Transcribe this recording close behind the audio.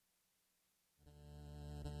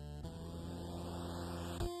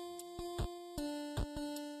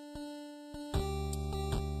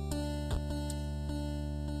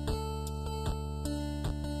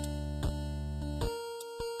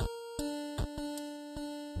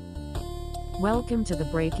Welcome to the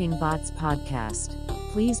Breaking Bots podcast.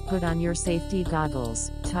 Please put on your safety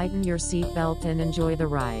goggles, tighten your seatbelt, and enjoy the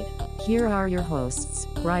ride. Here are your hosts,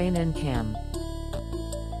 Brian and Cam.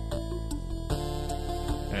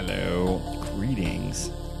 Hello,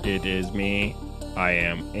 greetings. It is me. I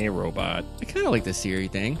am a robot. I kind of like the Siri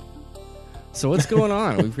thing. So what's going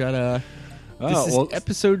on? We've got this is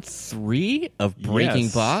episode 3 of Breaking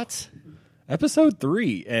Bots. Episode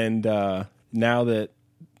 3, and now that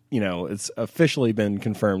it's officially been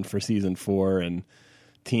confirmed for season 4, and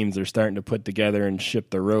teams are starting to put together and ship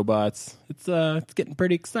their robots. It's getting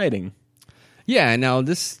pretty exciting. Yeah. Now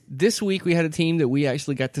this week we had a team that we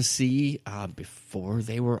actually got to see before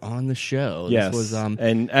they were on the show. Yes, this was,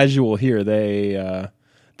 and as you will hear, they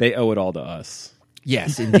owe it all to us.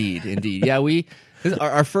 Yes, indeed, indeed. Yeah,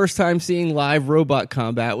 our first time seeing live robot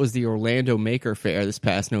combat was the Orlando Maker Faire this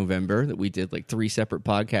past November that we did like 3 separate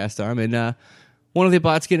podcasts on, and one of the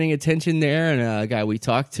bots getting attention there, and a guy we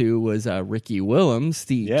talked to was Ricky Willems,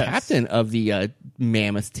 the captain of the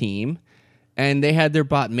Mammoth team. And they had their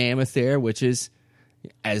bot Mammoth there, which is,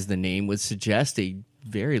 as the name would suggest, a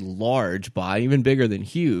very large bot, even bigger than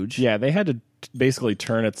huge. Yeah, they had to basically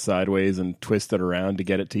turn it sideways and twist it around to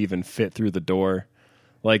get it to even fit through the door.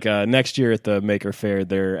 Like next year at the Maker Faire,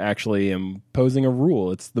 they're actually imposing a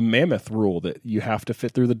rule. It's the Mammoth rule that you have to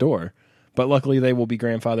fit through the door. But luckily, they will be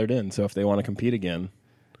grandfathered in, so if they want to compete again.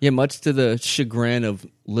 Yeah, much to the chagrin of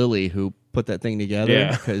Lily, who put that thing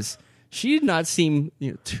together, because she did not seem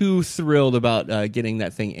too thrilled about getting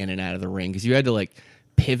that thing in and out of the ring, because you had to like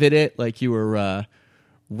pivot it like you were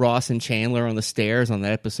Ross and Chandler on the stairs on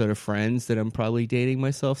that episode of Friends that I'm probably dating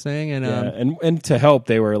myself saying. And to help,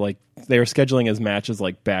 they were scheduling his matches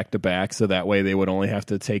like back to back, so that way they would only have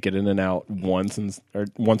to take it in and out once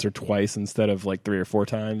or twice instead of like 3 or 4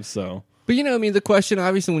 times. So. But the question,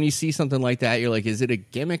 obviously, when you see something like that, you're like, is it a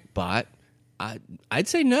gimmick bot? I'd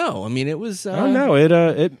say no. I mean, it was. I don't know.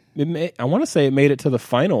 I want to say it made it to the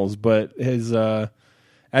finals, but his,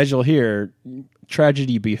 as you'll hear,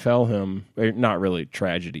 tragedy befell him. Not really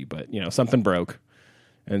tragedy, but something broke,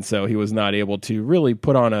 and so he was not able to really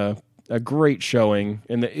put on a great showing.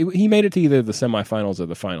 And he made it to either the semifinals or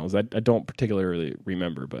the finals. I don't particularly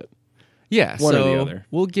remember, but one or the other.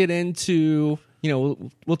 We'll get into.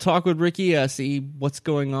 We'll talk with Ricky, see what's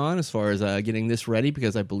going on as far as getting this ready,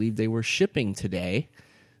 because I believe they were shipping today.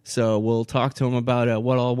 So we'll talk to him about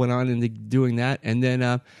what all went on into doing that. And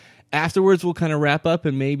then afterwards, we'll kind of wrap up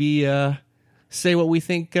and maybe say what we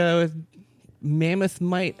think how Mammoth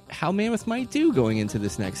might do going into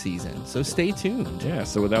this next season. So stay tuned. Yeah,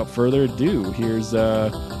 so without further ado, here's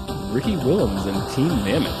Ricky Willems and Team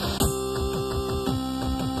Mammoth.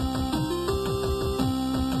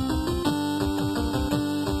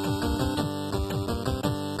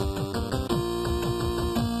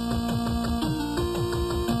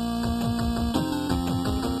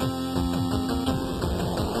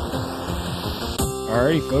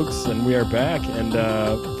 Alrighty, folks, and we are back, and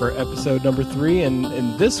for episode number 3,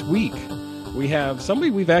 and this week we have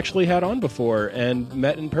somebody we've actually had on before and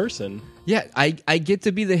met in person. Yeah, I get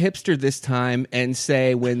to be the hipster this time and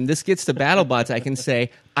say, when this gets to BattleBots, I can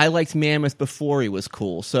say I liked Mammoth before he was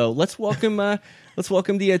cool. So let's welcome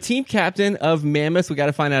the team captain of Mammoth. We got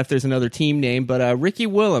to find out if there's another team name, but Ricky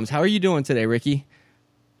Willems. How are you doing today, Ricky?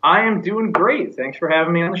 I am doing great. Thanks for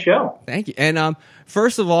having me on the show. Thank you. And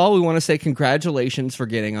first of all, we want to say congratulations for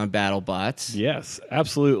getting on BattleBots. Yes,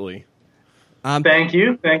 absolutely. Thank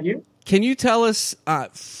you. Can you tell us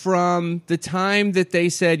from the time that they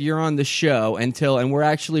said you're on the show and we're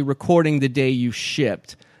actually recording the day you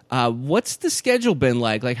shipped, what's the schedule been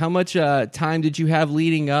like? Like, how much time did you have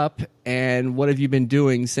leading up, and what have you been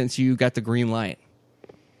doing since you got the green light?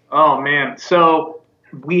 Oh, man. So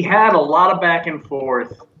we had a lot of back and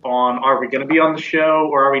forth on, are we going to be on the show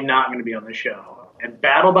or are we not going to be on the show? And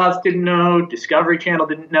BattleBots didn't know, Discovery Channel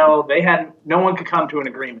didn't know. No one could come to an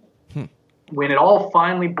agreement. When it all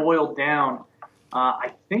finally boiled down,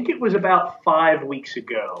 I think it was about 5 weeks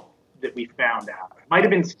ago that we found out. It might have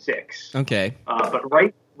been 6. Okay. But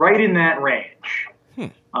right in that range.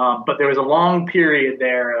 But there was a long period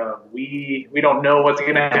there. We don't know what's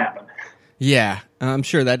going to happen. Yeah, I'm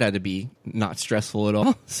sure that had to be not stressful at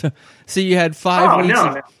all. So you had 5 weeks.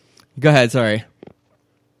 No. Go ahead. Sorry.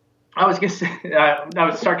 I was going to say, I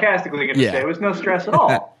was sarcastically going to say it was no stress at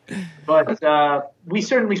all. But we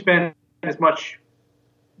certainly spent as much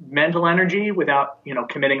mental energy without,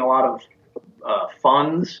 committing a lot of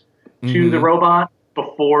funds to the robot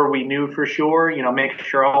before we knew for sure, making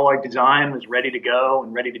sure all our design was ready to go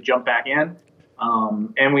and ready to jump back in.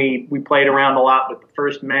 And we played around a lot with the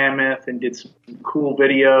first Mammoth and did some cool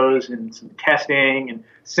videos and some testing and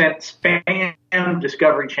sent spam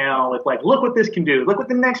Discovery Channel with like, look what this can do. Look what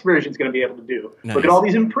the next version is going to be able to do. Nice. Look at all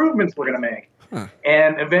these improvements we're going to make. Huh.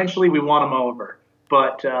 And eventually we won them over.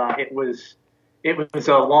 But it was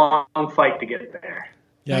a long fight to get there.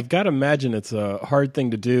 Yeah, I've got to imagine it's a hard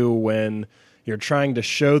thing to do when you're trying to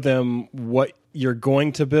show them what you're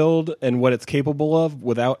going to build and what it's capable of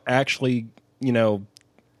without actually,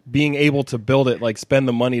 being able to build it, like spend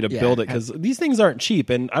the money to build it, because these things aren't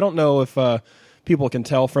cheap. And I don't know if people can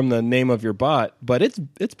tell from the name of your bot, but it's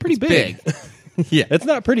pretty big. Yeah, it's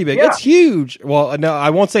not pretty big. Yeah. It's huge. Well, no,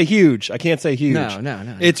 I won't say huge. I can't say huge.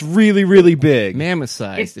 No. It's really, really big. Mammoth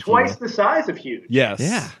size. It's twice the size of Huge. Yes.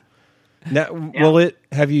 Yeah. Now,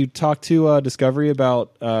 have you talked to Discovery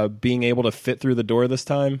about being able to fit through the door this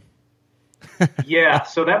time? Yeah,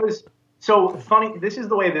 so that was so funny. This is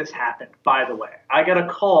the way this happened, by the way. I got a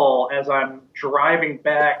call as I'm driving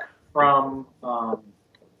back from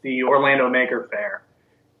the Orlando Maker Faire,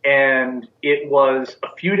 and it was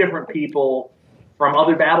a few different people from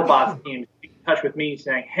other BattleBots teams in touch with me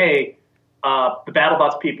saying, hey, the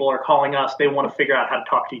BattleBots people are calling us. They want to figure out how to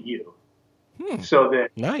talk to you. So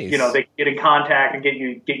that Nice. they get in contact and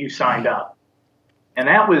get you signed up. And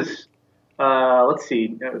that was let's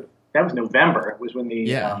see, that was November. It was when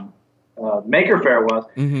the Maker Faire was.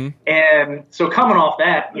 Mm-hmm. And so coming off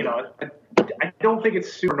that, I don't think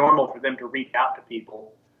it's super normal for them to reach out to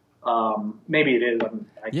people. Maybe it is.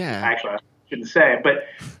 Actually, I shouldn't say it, but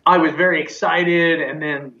I was very excited. And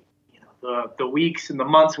then the weeks and the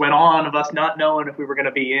months went on of us not knowing if we were going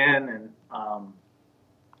to be in, and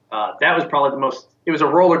that was probably it was a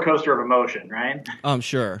roller coaster of emotion, right? I'm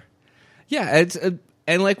sure. Yeah, it's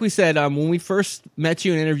and like we said, when we first met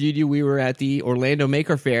you and interviewed you, we were at the Orlando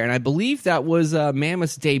Maker Faire, and I believe that was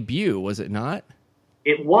Mammoth's debut, was it not?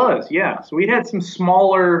 It was, yeah. So we had some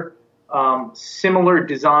smaller, similar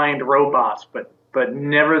designed robots, but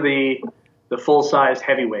never the full-size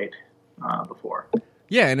heavyweight before.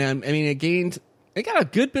 Yeah, and it got a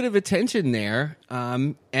good bit of attention there,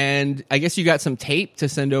 and I guess you got some tape to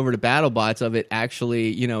send over to BattleBots of it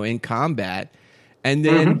actually, in combat, and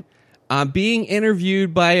then being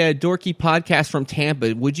interviewed by a dorky podcast from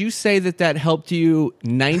Tampa. Would you say that helped you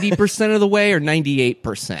 90% of the way or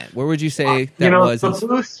 98%? Where would you say that was?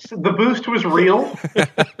 The boost was real.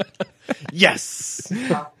 Yes.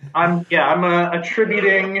 I'm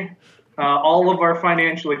attributing all of our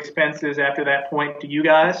financial expenses after that point to you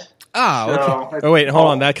guys. Oh, okay. Oh, wait, hold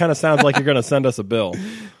on. That kind of sounds like you're going to send us a bill.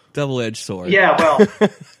 Double-edged sword. Yeah, well,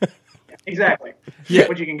 exactly. Yeah. Get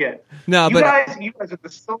what you can get. No, you but guys are the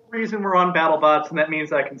sole reason we're on BattleBots, and that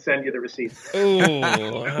means I can send you the receipts.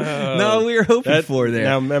 no, we were hoping for there.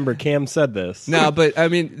 Now, remember, Cam said this. No, but I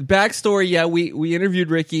mean, backstory. Yeah, we interviewed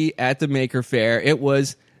Ricky at the Maker Faire. It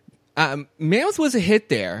was Mammoth was a hit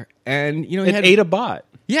there, and it ate a bot.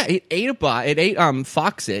 Yeah, it ate a bot. It ate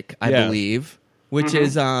Foxic, I believe, which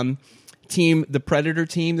is the Predator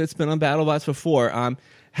team that's been on BattleBots before.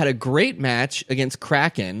 Had a great match against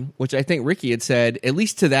Kraken, which I think Ricky had said, at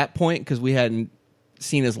least to that point, because we hadn't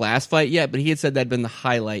seen his last fight yet, but he had said that'd been the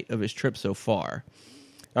highlight of his trip so far.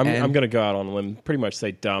 I'm going to go out on a limb, pretty much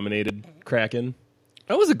say dominated Kraken.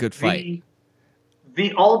 That was a good fight.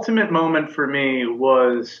 The ultimate moment for me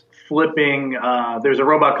was flipping, there's a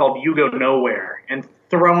robot called You Go Nowhere, and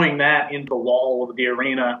throwing that into the wall of the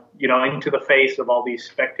arena, into the face of all these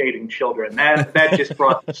spectating children. That just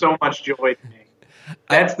brought so much joy to me.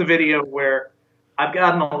 That's the video where I've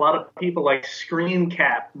gotten a lot of people like screen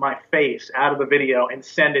cap my face out of the video and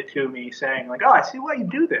send it to me saying like, oh, I see why you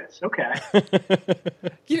do this. Okay.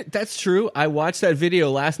 Yeah, that's true. I watched that video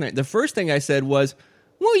last night. The first thing I said was,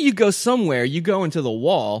 well, you go somewhere, you go into the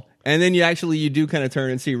wall, and then you do kind of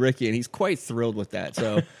turn and see Ricky, and he's quite thrilled with that.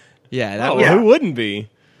 So, yeah. Who wouldn't be?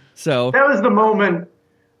 So that was the moment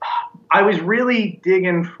I was really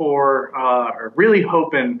digging for, or really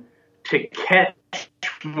hoping to catch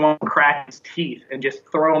one Kraken's teeth and just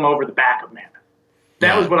throw him over the back of Mammoth.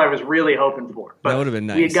 That was what I was really hoping for. But that would have been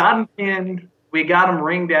nice. We had got him pinned, we got him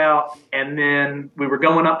ringed out, and then we were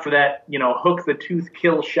going up for that, hook the tooth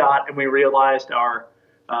kill shot, and we realized our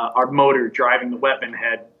motor driving the weapon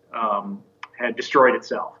had destroyed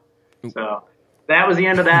itself. So that was the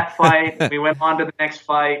end of that fight. We went on to the next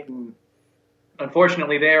fight, and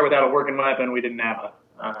unfortunately there, without a working weapon, we didn't have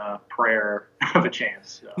a prayer of a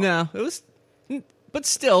chance. So. No, it was... But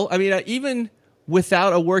still, I mean, even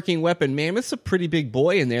without a working weapon, Mammoth's a pretty big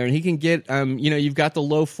boy in there, and he can get, you've got the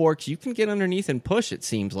low forks. You can get underneath and push, it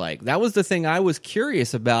seems like. That was the thing I was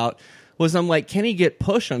curious about, was I'm like, can he get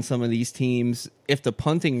push on some of these teams if the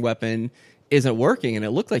punting weapon isn't working, and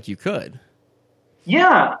it looked like you could.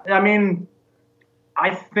 Yeah, I mean,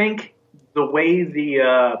 I think the way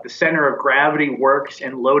the center of gravity works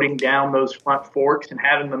and loading down those front forks and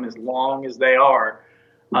having them as long as they are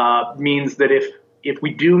means that if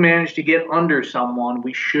we do manage to get under someone,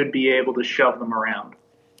 we should be able to shove them around.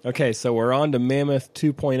 Okay, so we're on to Mammoth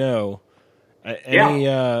 2.0.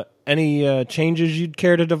 Yeah. Any changes you'd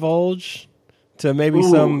care to divulge to maybe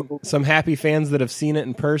some happy fans that have seen it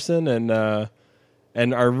in person and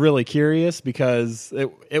are really curious, because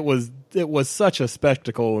it was such a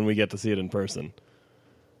spectacle when we get to see it in person.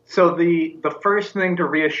 So the first thing to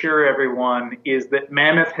reassure everyone is that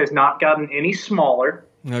Mammoth has not gotten any smaller.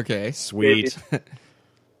 Okay. Sweet.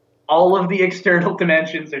 All of the external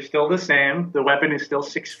dimensions are still the same. The weapon is still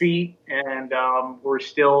 6 feet, and we're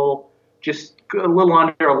still just a little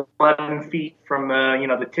under 11 feet from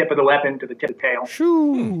the tip of the weapon to the tip of the tail.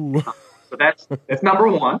 Shoo. So that's number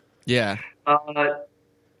one. Yeah.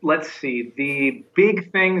 Let's see. The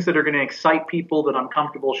big things that are going to excite people that I'm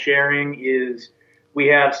comfortable sharing is we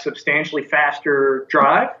have substantially faster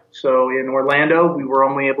drive. So in Orlando, we were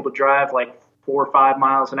only able to drive like 4 or 5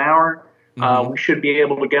 miles an hour. We should be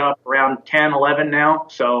able to get up around 10, 11 now,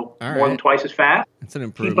 so more than twice as fast. That's an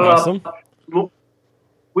improvement. Awesome.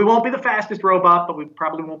 We won't be the fastest robot, but we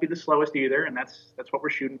probably won't be the slowest either, and that's what we're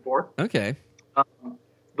shooting for. Okay.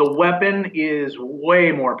 The weapon is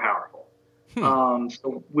way more powerful.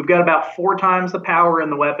 So we've got about 4 times the power in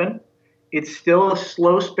the weapon. It's still a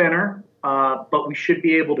slow spinner, but we should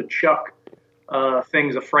be able to chuck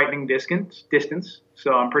things a frightening distance.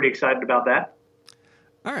 So I'm pretty excited about that.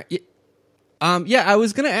 All right. Yeah, I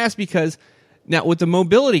was going to ask, because now with the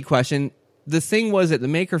mobility question, the thing was at the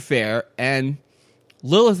Maker Faire, and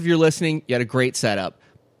Lilith, if you're listening, you had a great setup.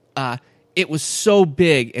 It was so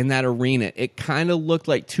big in that arena, it kind of looked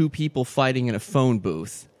like 2 people fighting in a phone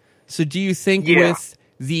booth. So do you think with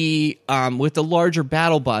the larger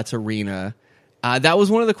BattleBots arena, that was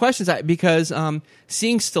one of the questions, because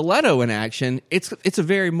seeing Stiletto in action, it's a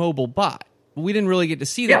very mobile bot. We didn't really get to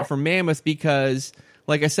see that from Mammoth because,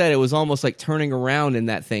 like I said, it was almost like turning around in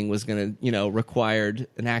that thing was going to, required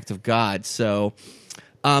an act of God. So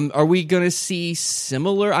are we going to see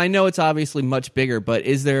similar? I know it's obviously much bigger, but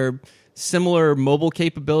is there similar mobile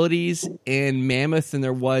capabilities in Mammoth than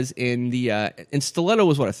there was in in Stiletto?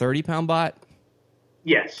 Was what, a 30-pound bot?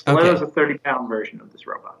 Yes, Stiletto's a 30-pound version of this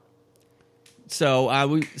robot.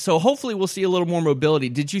 So so hopefully we'll see a little more mobility.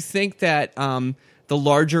 Did you think that the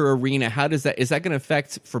larger arena, is that going to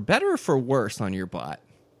affect for better or for worse on your bot?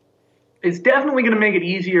 It's definitely going to make it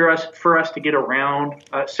easier for us to get around.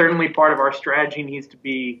 Certainly part of our strategy needs to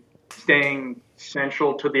be staying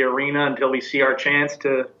central to the arena until we see our chance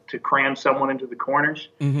to cram someone into the corners.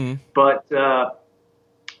 Mm-hmm. But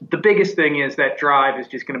the biggest thing is that drive is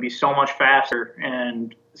just going to be so much faster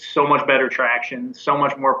and so much better traction, so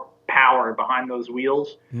much more power behind those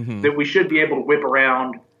wheels that we should be able to whip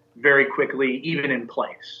around very quickly, even in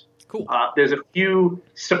place. Cool. There's a few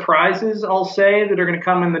surprises, I'll say, that are going to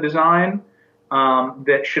come in the design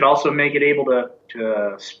that should also make it able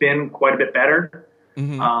to spin quite a bit better,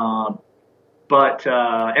 and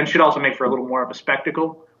should also make for a little more of a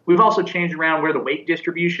spectacle. We've also changed around where the weight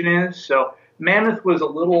distribution is. So Mammoth was a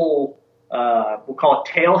little, we'll call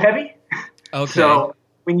it tail heavy. Okay. So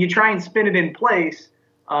when you try and spin it in place,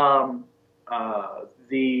 the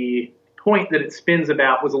point that it spins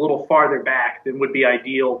about was a little farther back than would be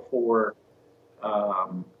ideal for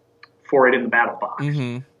it in the battle box.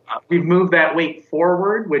 We've moved that weight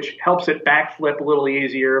forward, which helps it backflip a little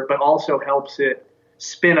easier, but also helps it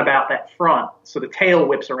spin about that front. So the tail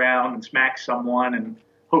whips around and smacks someone and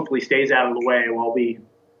hopefully stays out of the way while we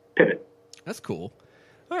pivot. That's cool.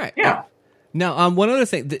 All right. Yeah. Now, one other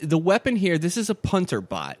thing, the weapon here, this is a punter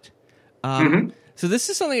bot. So this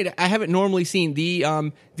is something that I haven't normally seen.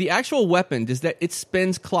 The actual weapon, it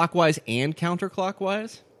spins clockwise and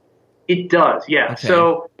counterclockwise? It does, yeah. Okay.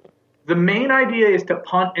 So the main idea is to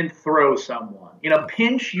punt and throw someone.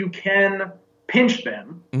 Pinch, you can pinch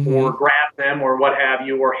them or grab them or what have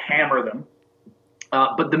you, or hammer them.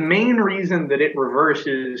 But the main reason that it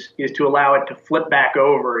reverses is to allow it to flip back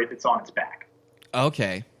over if it's on its back.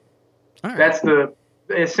 Okay. All right. That's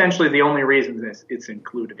essentially the only reason it's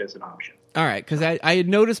included as an option. All right, because I had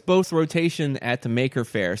noticed both rotation at the Maker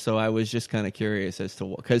Faire, so I was just kind of curious as to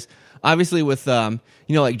what. Because obviously with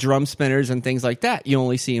like drum spinners and things like that, you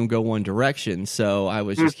only see them go one direction. So I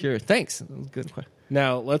was just curious. Thanks. Good question.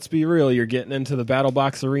 Now let's be real. You're getting into the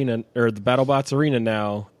BattleBots arena or the BattleBots arena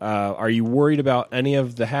now. Are you worried about any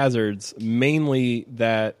of the hazards? Mainly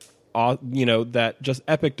that that just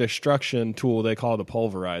epic destruction tool they call the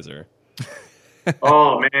pulverizer.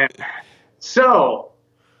 Oh man. So,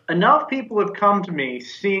 enough people have come to me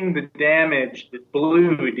seeing the damage that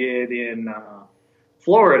Blue did in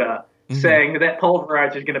Florida, saying that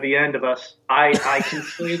pulverizer is going to be the end of us. I can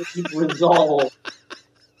say that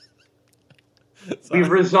we've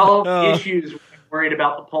resolved issues. Worried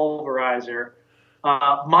about the pulverizer.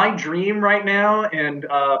 My dream right now, and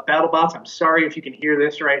BattleBots, I'm sorry if you can hear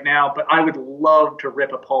this right now, but I would love to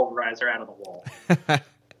rip a pulverizer out of the wall.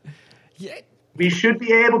 Yeah. We should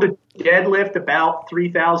be able to deadlift about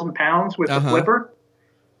 3,000 pounds with the flipper.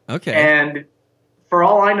 Okay. And for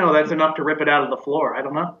all I know, that's enough to rip it out of the floor. I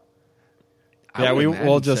don't know. Yeah,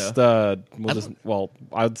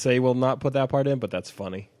 I'd say we'll not put that part in, but that's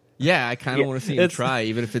funny. Yeah, I kind of want to see him try,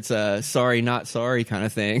 even if it's a sorry, not sorry kind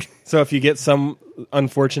of thing. So if you get some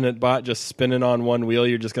unfortunate bot just spinning on one wheel,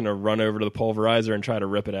 you're just going to run over to the pulverizer and try to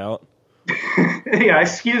rip it out? Yeah,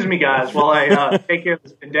 excuse me, guys, while I take care of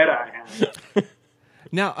this vendetta I have.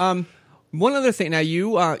 Now, one other thing. Now,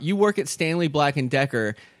 you work at Stanley Black &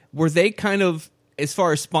 Decker. Were they kind of, as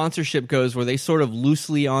far as sponsorship goes, were they sort of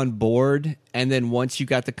loosely on board, and then once you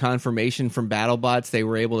got the confirmation from BattleBots, they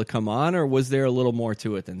were able to come on, or was there a little more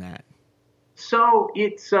to it than that? So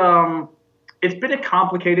it's been a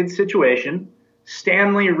complicated situation.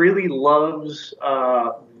 Stanley really loves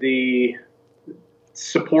the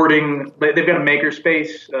supporting. They've got a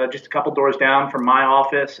makerspace just a couple doors down from my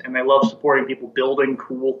office, and they love supporting people building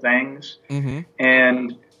cool things. Mm-hmm.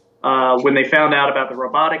 And when they found out about the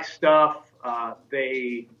robotics stuff,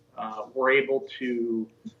 they were able to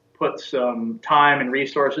put some time and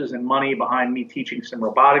resources and money behind me teaching some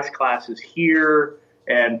robotics classes here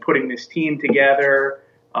and putting this team together.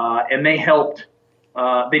 And they helped.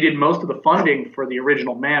 They did most of the funding for the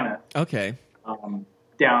original Mammoth. Okay.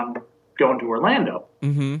 Going to Orlando.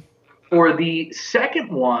 Mm-hmm. For the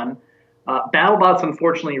second one, BattleBots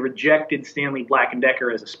unfortunately rejected Stanley Black &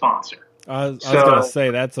 Decker as a sponsor. I was going to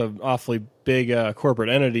say that's an awfully big corporate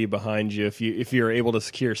entity behind you if you're able to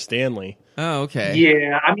secure Stanley. Oh, okay.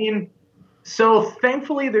 Yeah, I mean, so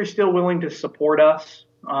thankfully they're still willing to support us.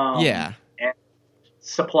 And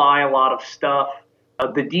supply a lot of stuff.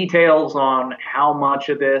 The details on how much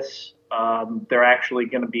of this they're actually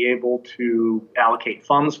going to be able to allocate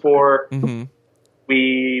funds for,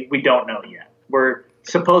 we don't know yet. We're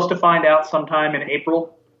supposed to find out sometime in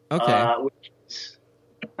April. Okay.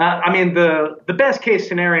 I mean, the best case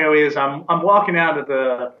scenario is I'm walking out of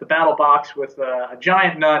the battle box with a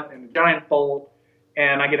giant nut and a giant bolt,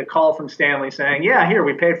 and I get a call from Stanley saying, "Yeah, here,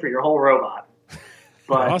 we paid for your whole robot."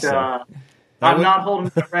 But awesome. I'm not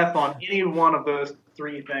holding my breath on any one of those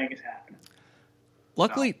three things happening.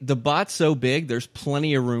 Luckily, the bot's so big, there's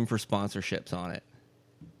plenty of room for sponsorships on it.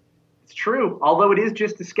 It's true, although it is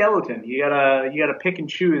just a skeleton. You gotta pick and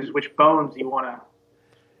choose which bones you want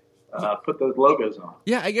to put those logos on.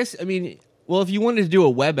 Yeah, I guess. I mean, well, if you wanted to do a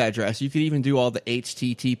web address, you could even do all the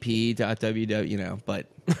http.www. But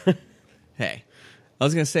hey, I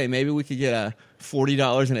was gonna say maybe we could get a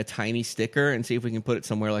 $40 and a tiny sticker and see if we can put it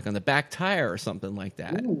somewhere like on the back tire or something like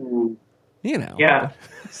that. Ooh. Yeah.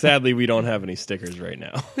 Sadly, we don't have any stickers right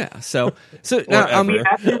now. Yeah. So now we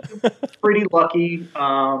have been pretty lucky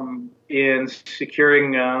in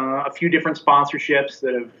securing a few different sponsorships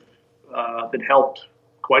that have helped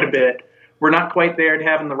quite a bit. We're not quite there to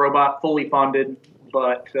having the robot fully funded,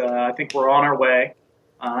 but I think we're on our way,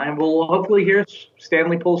 and we'll hopefully hear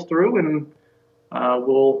Stanley pulls through, and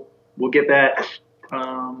we'll get that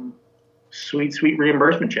sweet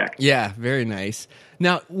reimbursement check. Yeah, very nice.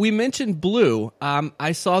 Now, we mentioned Blue.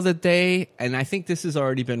 I saw that and I think this has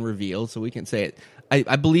already been revealed, so we can say it.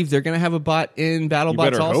 I believe they're going to have a bot in BattleBots also.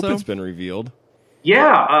 You better hope it's been revealed.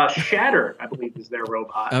 Yeah, Shatter, I believe, is their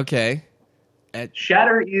robot. Okay.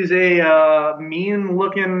 Shatter is a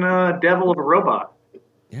mean-looking devil of a robot.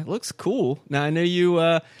 Yeah, it looks cool. Now, I know you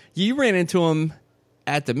ran into him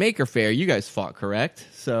at the Maker Faire. You guys fought, correct?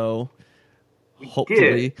 So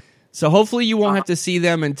hopefully you won't have to see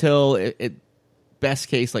them until it best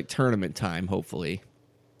case like tournament time, hopefully.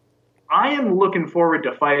 I am looking forward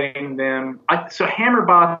to fighting them. So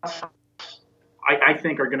Hammerbots, I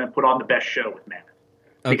think, are going to put on the best show with Mammoth.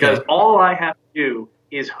 Okay. Because all I have to do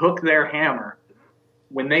is hook their hammer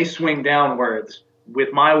when they swing downwards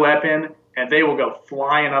with my weapon, and they will go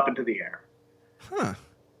flying up into the air. Huh.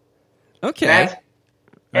 Okay.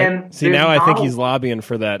 Now I think he's lobbying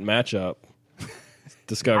for that matchup.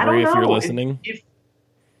 Discovery, if you're listening.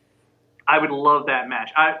 I would love that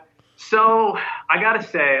match. So I gotta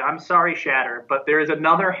say, I'm sorry, Shatter, but there is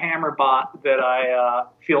another hammer bot that I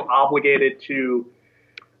feel obligated to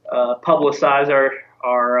publicize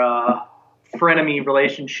our frenemy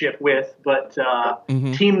relationship with. But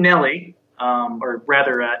Team Nelly, or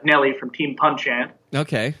rather Nelly from Team Punchant.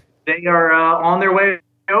 Okay. They are on their way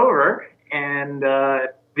over, and the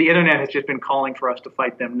internet has just been calling for us to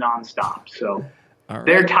fight them nonstop. So All right.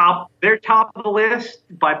 they're top of the list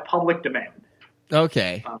by public demand.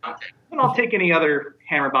 Okay. And I'll take any other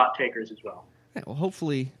Hammerbot takers as well. Yeah, well,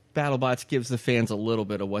 hopefully BattleBots gives the fans a little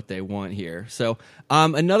bit of what they want here. So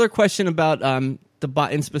another question about the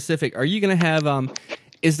bot in specific. Are you going to have,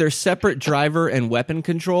 is there separate driver and weapon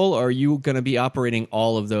control, or are you going to be operating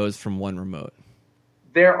all of those from one remote?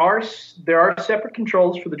 There are separate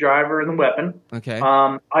controls for the driver and the weapon. Okay.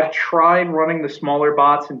 I've tried running the smaller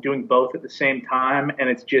bots and doing both at the same time, and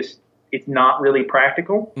it's not really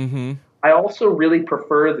practical. Mm-hmm. I also really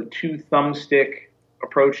prefer the 2 thumbstick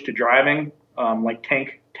approach to driving, like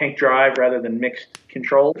tank drive rather than mixed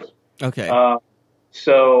controls. Okay.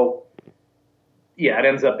 So, yeah, it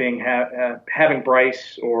ends up being having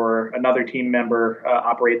Bryce or another team member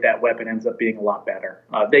operate that weapon ends up being a lot better.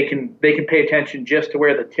 They can pay attention just to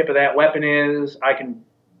where the tip of that weapon is. I can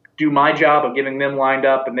do my job of getting them lined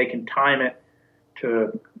up, and they can time it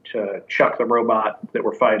to chuck the robot that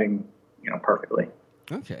we're fighting, perfectly.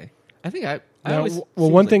 Okay. I think I Now, always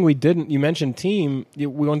one thing we didn't, you mentioned team.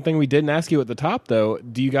 One thing we didn't ask you at the top, though,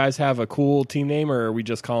 do you guys have a cool team name, or are we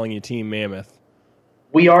just calling you Team Mammoth?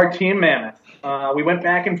 We are Team Mammoth. We went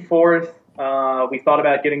back and forth. We thought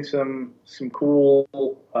about getting some cool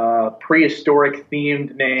prehistoric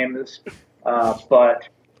themed names, but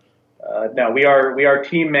no, we are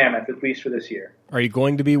Team Mammoth, at least for this year. Are you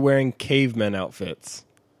going to be wearing caveman outfits?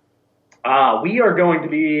 We are going to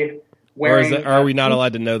be wearing. Or are we not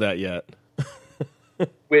allowed to know that yet?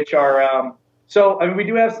 Which are we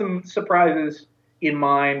do have some surprises in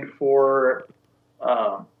mind for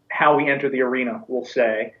how we enter the arena, we'll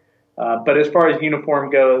say. But as far as uniform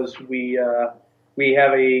goes, we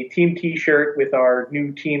have a team T-shirt with our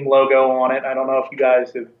new team logo on it. I don't know if you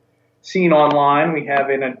guys have seen online. We have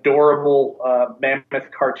an adorable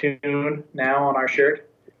Mammoth cartoon now on our shirt.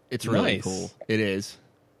 it's really Nice. cool. It is.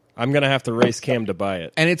 I'm going to have to race Cam to buy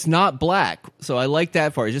it. And it's not black, so I like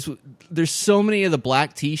that part. It's just there's so many of the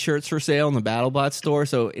black T-shirts for sale in the BattleBot store.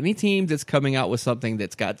 So any team that's coming out with something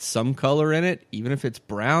that's got some color in it, even if it's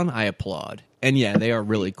brown, I applaud. And yeah, they are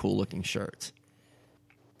really cool looking shirts.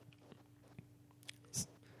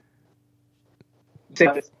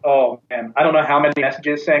 Oh man, I don't know how many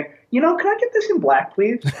messages saying, can I get this in black,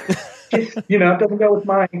 please? Just, it doesn't go with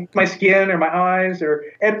my skin or my eyes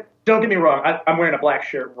and don't get me wrong, I'm wearing a black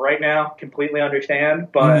shirt right now, completely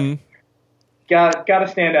understand, but got to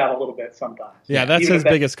stand out a little bit sometimes. Yeah, that's Even his if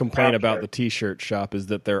that's biggest complaint about shirt. the T-shirt shop is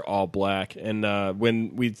that they're all black. And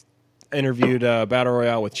when we interviewed Battle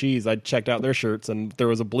Royale with Cheese, I checked out their shirts, and there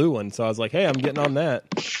was a blue one. So I was like, hey, I'm getting on that.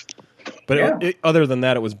 But other than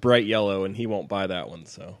that, it was bright yellow, and he won't buy that one.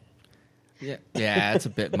 So Yeah, that's a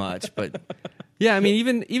bit much, but yeah, I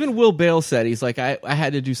mean, even Will Bale said he's like, I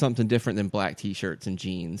had to do something different than black T-shirts and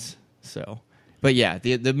jeans. So, but yeah,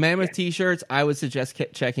 the Mammoth T-shirts I would suggest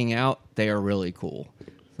checking out. They are really cool.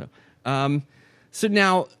 So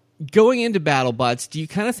now going into BattleBots, do you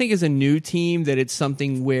kind of think as a new team that it's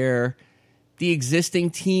something where the existing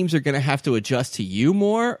teams are going to have to adjust to you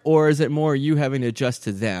more, or is it more you having to adjust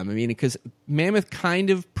to them? I mean, because Mammoth kind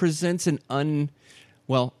of presents a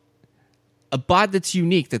bot that's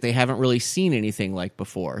unique that they haven't really seen anything like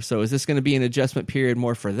before. So is this going to be an adjustment period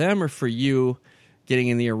more for them or for you getting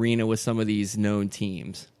in the arena with some of these known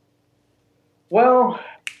teams? Well,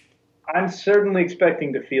 I'm certainly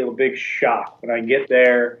expecting to feel a big shock when I get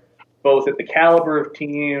there, both at the caliber of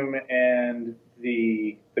team and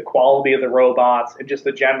the quality of the robots and just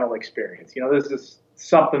the general experience. This is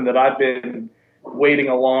something that I've been waiting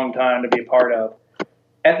a long time to be a part of.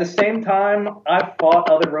 At the same time, I've fought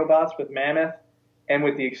other robots with Mammoth, and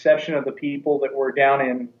with the exception of the people that were down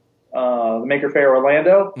in the Maker Faire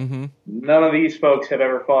Orlando, none of these folks have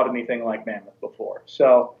ever fought anything like Mammoth before.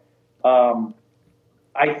 So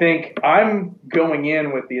I think I'm going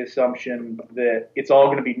in with the assumption that it's all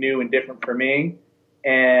going to be new and different for me,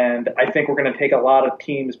 and I think we're going to take a lot of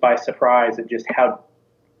teams by surprise at just how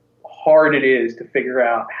hard it is to figure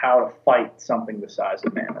out how to fight something the size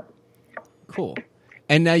of Mammoth. Cool.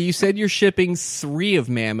 And now you said you're shipping 3 of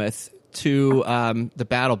Mammoth to the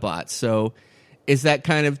BattleBot. So is that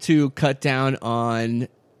kind of to cut down on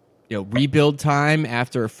rebuild time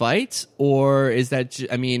after fights, or is that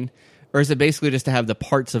or is it basically just to have the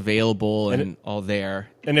parts available and all there?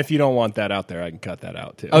 And if you don't want that out there, I can cut that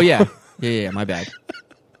out too. Oh yeah, my bad.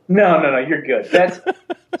 No, you're good. That's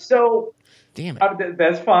so. Damn it.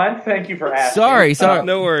 That's fine. Thank you for asking. Sorry.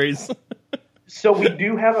 No worries. So we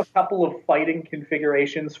do have a couple of fighting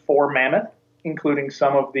configurations for Mammoth. including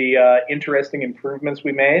some of the interesting improvements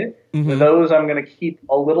we made. Those I'm going to keep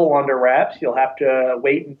a little under wraps. You'll have to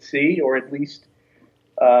wait and see, or at least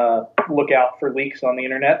look out for leaks on the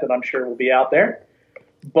internet that I'm sure will be out there.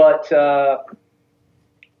 But the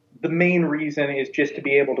main reason is just to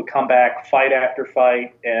be able to come back fight after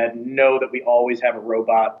fight and know that we always have a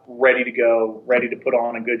robot ready to go, ready to put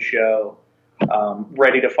on a good show,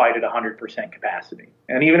 ready to fight at 100% capacity.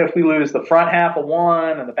 And even if we lose the front half of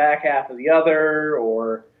one and the back half of the other,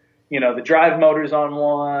 or, the drive motor's on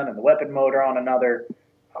one and the weapon motor on another,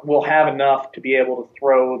 we'll have enough to be able to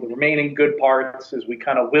throw the remaining good parts as we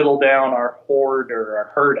kind of whittle down our horde, or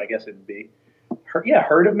our herd, I guess it would be.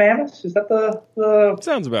 Herd of mammoths? Is that the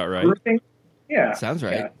Sounds about right. thing? Yeah. Sounds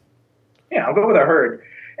right. Yeah, I'll go with a herd.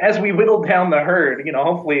 As we whittle down the herd,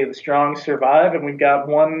 hopefully the strong survive, and we've got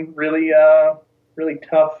one really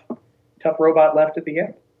tough robot left at the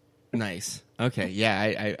end. Nice. Okay.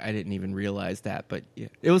 Yeah, I didn't even realize that, but yeah,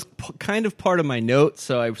 it was kind of part of my notes,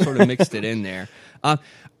 so I sort of mixed it in there.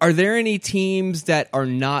 Are there any teams that are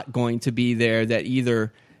not going to be there that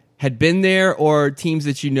either had been there, or teams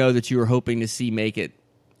that that you were hoping to see make it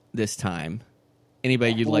this time?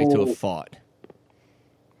 Anybody you'd like to have fought?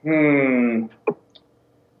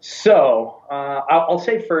 So I'll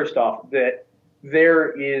say first off that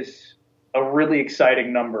there is a really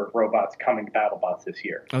exciting number of robots coming to BattleBots this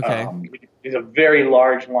year. Okay. It's a very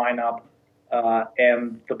large lineup,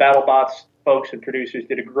 and the BattleBots folks and producers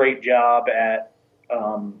did a great job at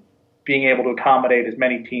being able to accommodate as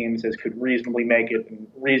many teams as could reasonably make it and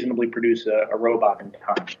reasonably produce a robot in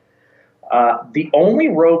time. The only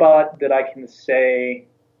robot that I can say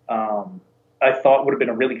I thought would have been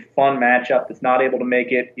a really fun matchup that's not able to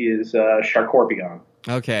make it is Sharkorpion.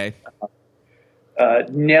 Okay.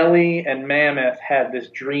 Nelly and Mammoth had this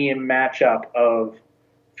dream matchup of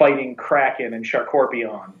fighting Kraken and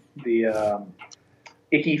Sharkorpion, the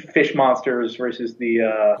icky fish monsters versus the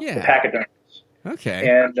pachyderms. Okay.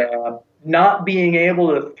 And not being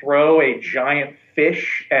able to throw a giant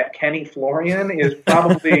fish at Kenny Florian is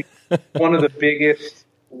probably one of the biggest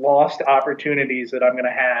lost opportunities that I'm going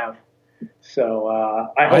to have. So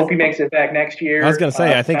I hope he makes it back next year. I was going to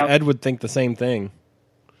say, I think Ed would think the same thing.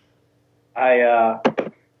 I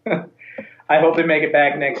hope they make it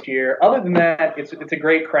back next year. Other than that, it's a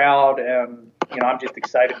great crowd, and I'm just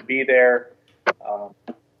excited to be there.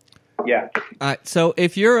 Yeah. So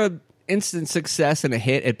if you're a instant success and a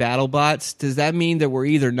hit at BattleBots, does that mean that we're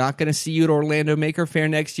either not going to see you at Orlando Maker Faire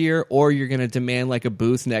next year, or you're going to demand like a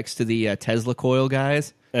booth next to the Tesla Coil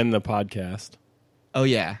guys and the podcast? Oh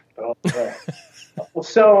yeah. Well,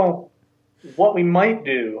 so what we might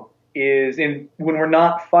do is when we're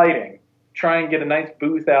not fighting, try and get a nice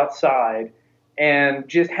booth outside and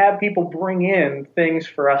just have people bring in things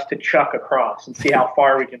for us to chuck across and see how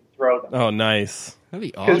far we can throw them. Oh, nice. That'd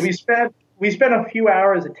be awesome. Because we spent a few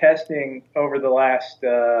hours of testing over the last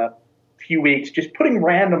few weeks, just putting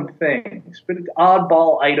random things, putting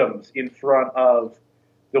oddball items in front of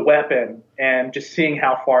the weapon and just seeing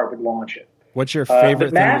how far it would launch it. What's your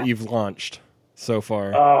favorite thing that you've launched so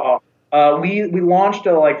far? We launched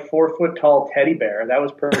a 4 foot tall teddy bear. That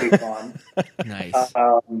was pretty fun. Nice.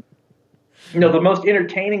 The most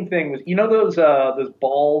entertaining thing was, those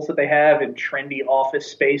balls that they have in trendy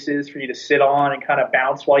office spaces for you to sit on and kind of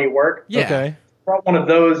bounce while you work? Yeah. Okay. Brought one of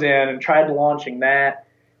those in and tried launching that.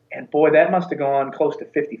 And boy, that must have gone close to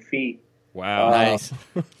 50 feet. Wow. Nice.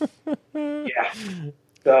 Yeah.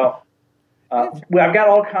 So I've got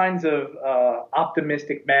all kinds of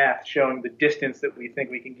optimistic math showing the distance that we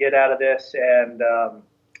think we can get out of this, and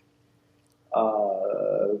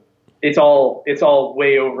it's all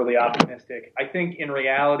way overly optimistic. I think in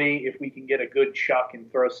reality, if we can get a good chuck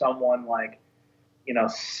and throw someone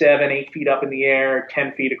 7-8 feet up in the air,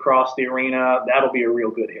 10 feet across the arena, that'll be a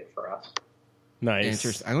real good hit for us. Nice.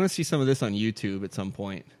 Interesting. I want to see some of this on YouTube at some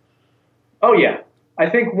point. Oh yeah, I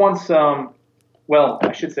think once. Well,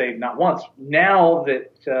 I should say not once. Now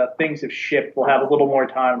that things have shipped, we'll have a little more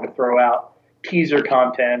time to throw out teaser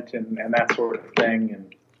content and that sort of thing.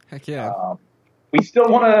 And Heck yeah. We still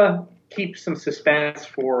want to keep some suspense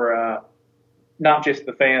for not just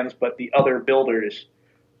the fans, but the other builders.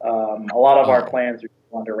 A lot of our plans are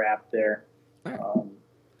under wrap there.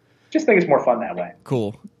 Just think it's more fun that way.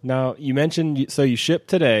 Cool. Now, you mentioned, so you shipped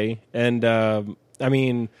today, and the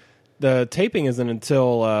taping isn't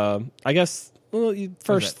until, I guess,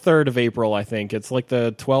 first third of April, I think. It's like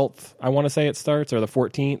the 12th, I want to say it starts, or the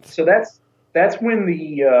 14th. So that's when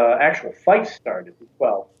the actual fight started as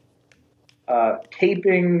well.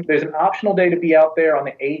 Taping, there's an optional day to be out there on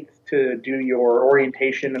the 8th to do your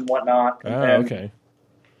orientation and whatnot. And okay.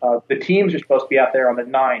 The teams are supposed to be out there on the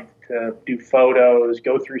 9th to do photos,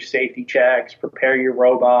 go through safety checks, prepare your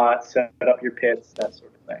robot, set up your pits, that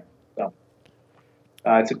sort of thing. So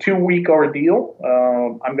it's a 2-week ordeal.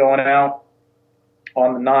 I'm going out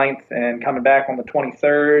on the 9th and coming back on the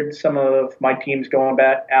 23rd. Some of my team's going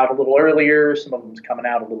back out a little earlier. Some of them's coming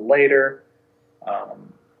out a little later.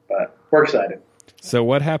 But we're excited. So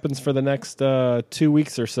what happens for the next 2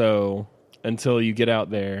 weeks or so until you get out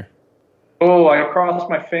there? Oh, I cross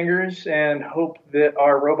my fingers and hope that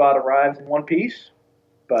our robot arrives in one piece.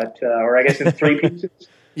 But, or I guess in 3 pieces.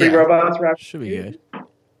 Three robots arrive. Should be good.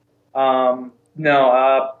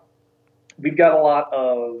 No, we've got a lot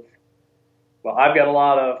of, well, I've got a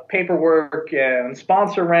lot of paperwork and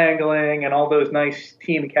sponsor wrangling and all those nice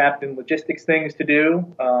team captain logistics things to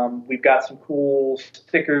do. We've got some cool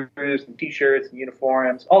stickers and T-shirts and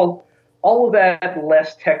uniforms. All of that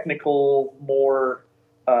less technical, more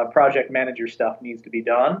project manager stuff needs to be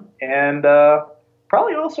done. And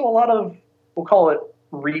probably also a lot of, we'll call it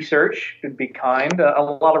research, would be kind. A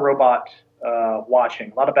lot of robot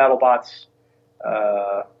watching, a lot of BattleBots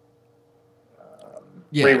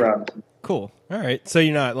reruns. Cool. All right. So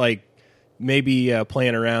you're not like maybe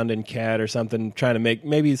playing around in CAD or something, trying to make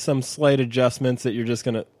maybe some slight adjustments that you're just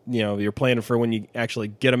going to, you're planning for when you actually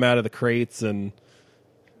get them out of the crates and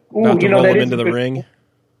about to roll them into the ring?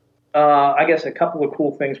 I guess a couple of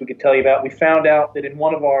cool things we could tell you about. We found out that in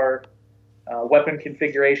one of our weapon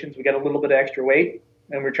configurations, we got a little bit of extra weight,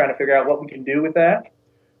 and we're trying to figure out what we can do with that.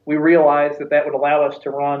 We realized that would allow us to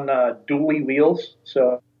run dually wheels,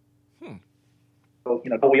 so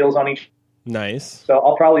wheels on each. Nice. So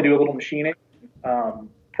I'll probably do a little machining,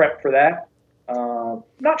 prep for that.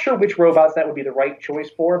 Not sure which robots that would be the right choice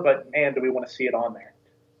for, but man, do we want to see it on there.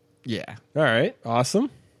 Yeah. All right. Awesome.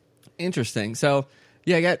 Interesting. So,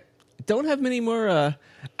 yeah, don't have many more.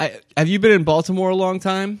 Have you been in Baltimore a long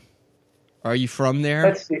time? Are you from there?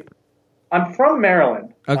 Let's see. I'm from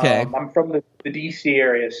Maryland. Okay. I'm from the D.C.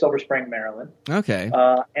 area, Silver Spring, Maryland. Okay.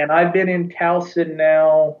 And I've been in Towson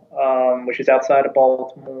now, which is outside of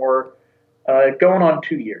Baltimore, going on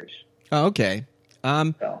 2 years. Oh, okay.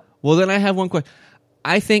 Well, then I have one question.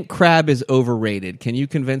 I think crab is overrated. Can you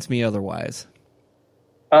convince me otherwise?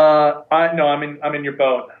 I'm in your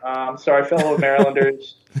boat. I'm sorry, fellow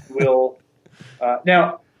Marylanders.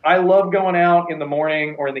 Now, I love going out in the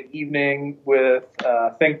morning or in the evening with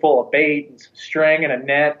a thing full of bait and some string and a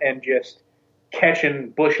net and just catching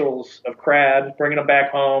bushels of crabs, bringing them back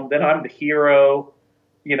home. Then I'm the hero,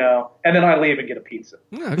 and then I leave and get a pizza.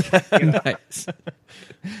 Okay. Nice.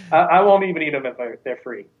 I won't even eat them if they're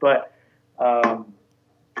free, but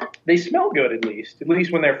they smell good at least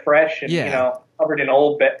when they're fresh and covered in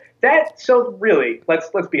Old Bay. So really, let's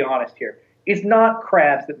be honest here. It's not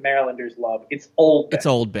crabs that Marylanders love. It's Old Bay. It's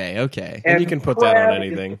Old Bay, okay. And you can put that on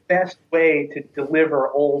anything. Is the best way to deliver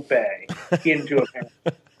Old Bay into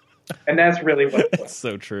America. And that's really what it was. That's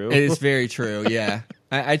so true. It is very true, yeah.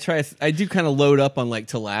 I do kind of load up on like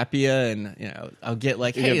tilapia and, I'll get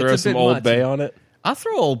like, you hey, throw it's a some bit Old much. Bay on it? I'll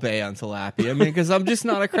throw Old Bay on tilapia. I mean, because I'm just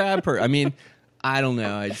not a crab person. I mean, I don't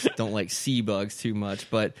know. I just don't like sea bugs too much.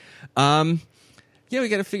 But, we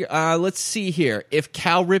got to figure. Let's see here. If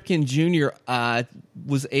Cal Ripken Jr.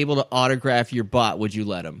 Was able to autograph your bot, would you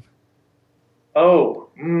let him? Oh,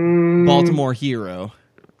 Baltimore hero.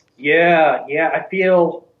 Yeah. I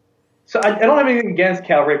feel so. I don't have anything against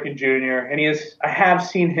Cal Ripken Jr. and I have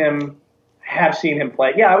seen him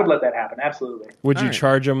play. Yeah, I would let that happen. Absolutely. Would you right.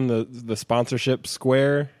 charge him the sponsorship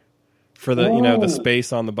square for the the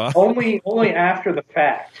space on the bot? Only after the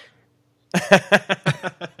fact.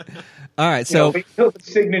 All right, so the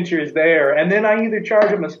signature's there, and then I either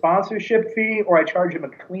charge him a sponsorship fee or I charge him a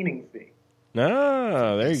cleaning fee.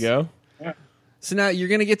 Ah, there you go. So now you're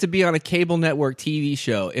going to get to be on a cable network TV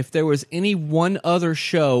show. If there was any one other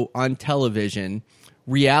show on television,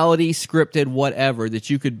 reality, scripted, whatever, that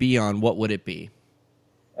you could be on, what would it be?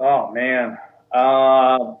 Oh, man.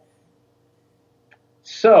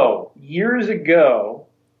 So, years ago,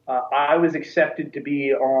 I was accepted to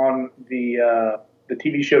be on the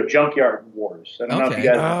TV show Junkyard Wars. I don't know if you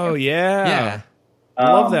guys Oh, yeah. Yeah.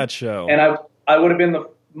 Love that show. And I would have been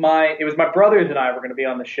it was my brothers and I were going to be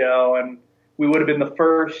on the show, and we would have been the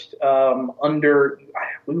first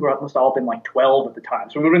we must all been like 12 at the time.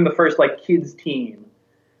 So we would have been the first like kids team.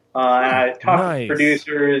 And I talked to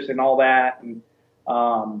producers and all that. And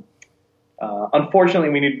unfortunately,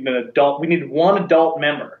 we needed one adult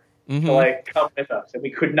member to like come with us, and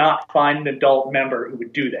we could not find an adult member who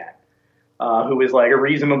would do that, who was like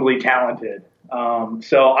reasonably talented.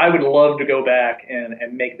 So I would love to go back and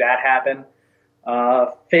make that happen.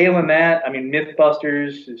 Failing that, I mean,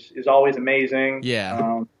 Mythbusters is always amazing.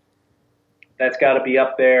 Yeah. That's got to be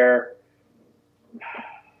up there.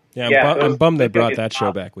 Yeah, I'm bummed they brought it's that show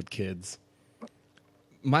top. back with kids.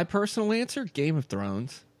 My personal answer: Game of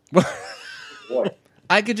Thrones. Boy.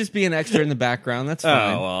 I could just be an extra in the background. That's Oh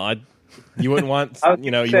fine. well, you wouldn't want I was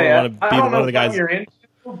you wouldn't gonna say, want to I be don't one know of the guys. what you're into,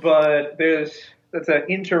 but that's an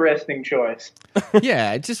interesting choice.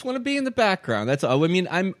 Yeah, I just want to be in the background. That's all. I mean,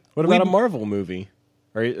 What about a Marvel movie?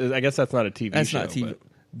 Or I guess that's not a TV That's show. not TV. but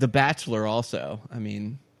The Bachelor also. I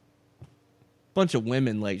mean, bunch of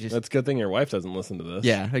women like just. That's a good thing your wife doesn't listen to this.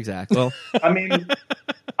 Yeah, exactly. Well, I mean,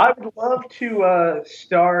 I would love to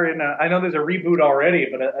star in I know there's a reboot already,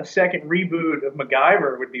 but a second reboot of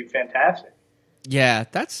MacGyver would be fantastic. yeah,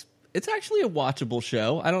 it's actually a watchable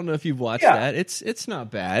show. I don't know if you've watched Yeah. that. It's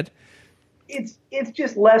not bad. It's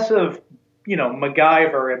just less of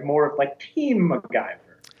MacGyver and more of like Team MacGyver.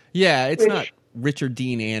 Yeah, it's Which- not Richard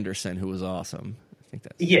Dean Anderson, who was awesome. I think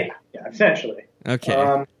that's Yeah, essentially.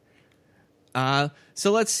 okay.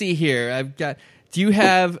 So let's see here. I've got. Do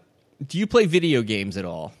you play video games at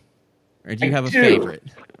all, or do you I have a do. favorite?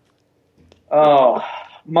 Oh,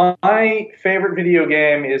 my favorite video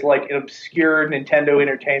game is like an obscure Nintendo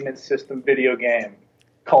Entertainment System video game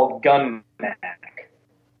called Gun Knack.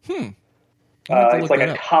 I'll have to It's look like that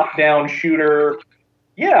a up. top-down shooter.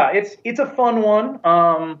 Yeah, it's a fun one,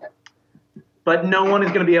 but no one is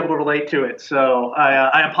going to be able to relate to it. So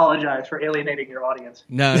I apologize for alienating your audience.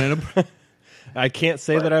 No. I can't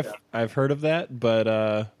say But, that I've heard of that,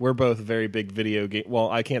 but we're both very big video game. Well,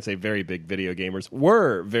 I can't say very big video gamers.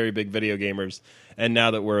 We're very big video gamers, and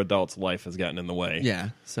now that we're adults, life has gotten in the way. Yeah.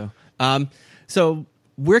 So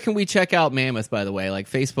where can we check out Mammoth? By the way, like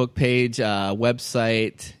Facebook page,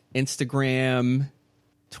 website, Instagram,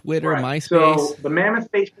 Twitter, Right. MySpace. So the Mammoth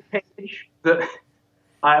Facebook page,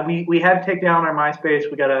 we had to take down our MySpace.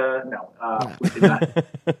 We we did not.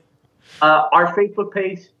 Our Facebook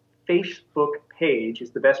page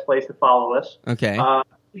is the best place to follow us. Okay.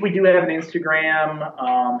 We do have an Instagram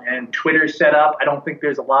and Twitter set up. I don't think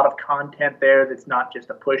there's a lot of content there that's not just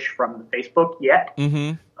a push from the Facebook yet,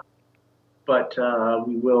 Mm-hmm. but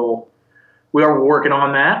we are working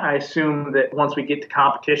on that. I assume that once we get to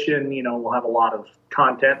competition, we'll have a lot of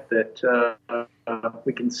content that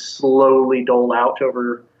we can slowly dole out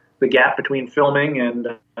over the gap between filming and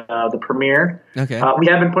the premiere. Okay. We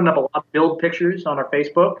have been putting up a lot of build pictures on our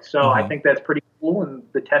Facebook, so I think that's pretty cool. And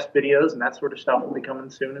the test videos and that sort of stuff will be coming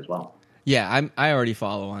soon as well. Yeah, I already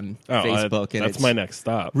follow on Facebook, and that's it's my next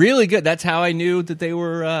stop. really good. That's how I knew that they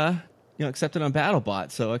were accepted on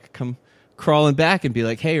BattleBot, so I could come crawling back and be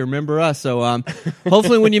like, hey, remember us? So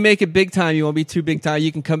hopefully when you make it big time, you won't be too big time.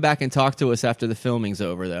 You can come back and talk to us after the filming's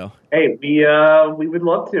over, though. Hey, we would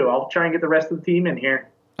love to. I'll try and get the rest of the team in here.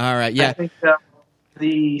 All right, yeah. I think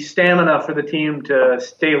the stamina for the team to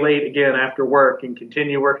stay late again after work and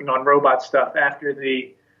continue working on robot stuff after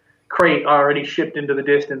the crate already shipped into the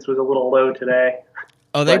distance was a little low today.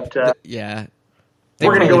 Oh, they But, yeah.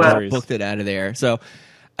 we're gonna probably go just out. booked it out of there. So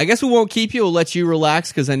I guess we won't keep you. We'll let you relax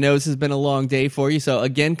because I know this has been a long day for you. So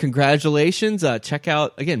again, congratulations. Check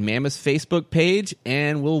out again Mammoth's Facebook page,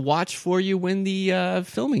 and we'll watch for you when the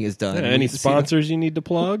filming is done. Yeah, We any need to see sponsors you need to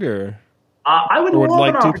plug, or I would Or would love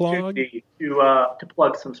like an to opportunity to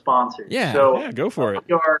plug some sponsors. Yeah. So yeah, go for it.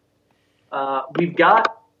 we've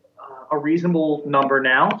got a reasonable number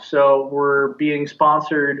now. So we're being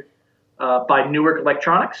sponsored by Newark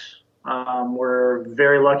Electronics. We're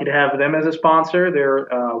very lucky to have them as a sponsor. They're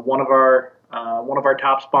one of our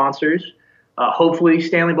top sponsors. Hopefully,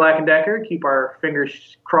 Stanley Black & Decker. Keep our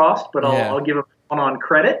fingers crossed, but Yeah. I'll give them one on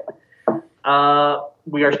credit.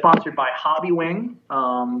 We are sponsored by Hobbywing.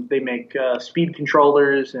 They make speed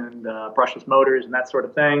controllers and brushless motors and that sort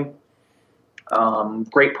of thing.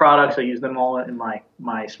 Great products. I use them all in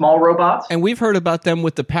my small robots. And we've heard about them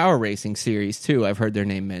with the Power Racing series too. I've heard their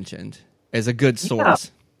name mentioned as a good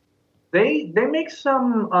source. They make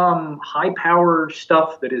some high power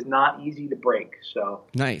stuff that is not easy to break. So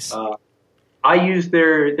Nice. I use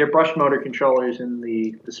their brush motor controllers in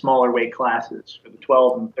the smaller weight classes for the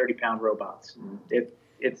 12 and 30 pound robots. And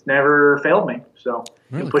it's never failed me. So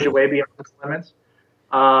you Really can push cool. it way beyond its limits.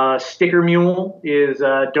 Sticker Mule is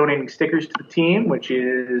donating stickers to the team, which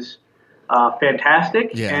is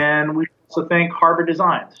fantastic. Yeah. And we also thank Harbor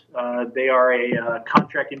Designs. They are a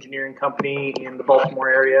contract engineering company in the Baltimore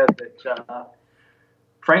area that,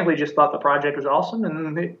 frankly, just thought the project was awesome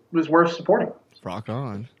and it was worth supporting. Rock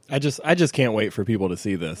on. I just can't wait for people to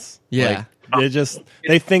see this. Yeah. Like,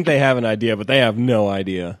 they think they have an idea, but they have no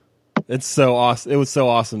idea. It's so awesome. It was so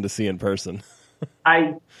awesome to see in person.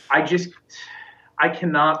 I I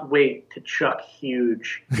cannot wait to chuck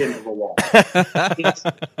Huge into the wall.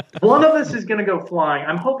 One of us is going to go flying.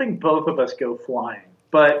 I'm hoping both of us go flying.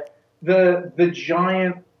 But the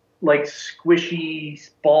giant, like, squishy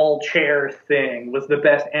ball chair thing was the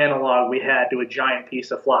best analog we had to a giant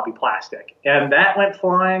piece of floppy plastic. And that went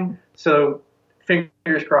flying, so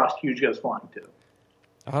fingers crossed Huge goes flying too.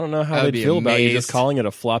 I don't know how I would they'd be feel about you amazed. just calling it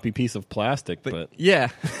a floppy piece of plastic, but Yeah.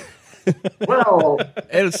 Well,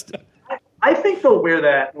 It's, I think they'll wear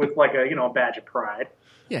that with like a badge of pride.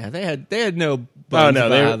 yeah, they had no buns no,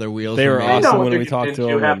 about how their wheels they were made. They awesome know what when they're we talked getting to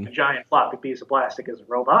into, them having and- a giant floppy piece of plastic as a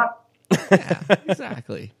robot.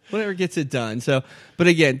 Exactly. Whatever gets it done. So, but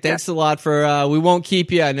again, thanks a lot for. We won't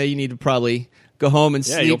keep you. I know you need to probably go home and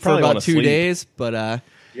Yeah, you'll sleep for probably about wanna 2 sleep. days. But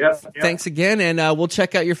Yep. thanks again, and we'll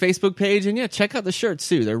check out your Facebook page, and check out the shirts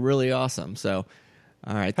too. They're really awesome. So,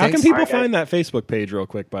 all right. how Thanks. can people All right, find that Facebook page real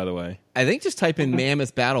quick, by the way? I think just type in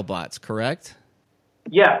Mammoth BattleBots. Correct.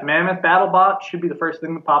 Yeah, Mammoth BattleBot should be the first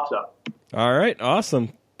thing that pops up. All right, awesome.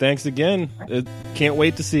 Thanks again. Can't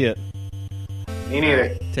wait to see it. Me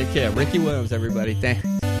neither. Take care, Ricky Williams. Everybody. Thanks.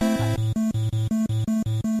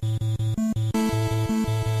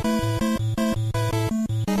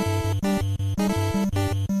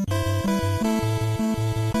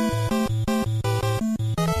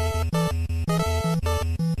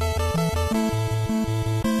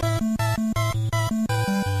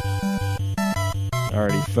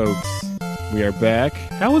 Alrighty, folks, we are back.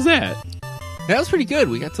 How was that? That was pretty good.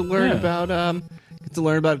 We got to learn Yeah. about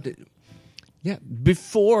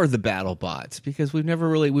before the battle bots, because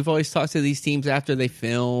we've always talked to these teams after they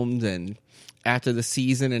filmed and after the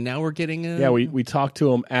season, and now we're getting Yeah, we talked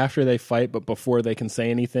to them after they fight, but before they can say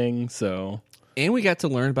anything. So and we got to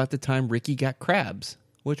learn about the time Ricky got crabs,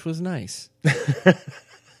 which was nice.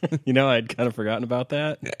 I'd kind of forgotten about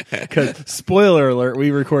that. Because spoiler alert, we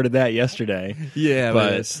recorded that yesterday. Yeah,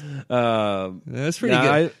 But that's pretty no,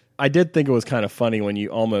 good. I did think it was kind of funny when you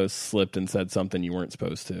almost slipped and said something you weren't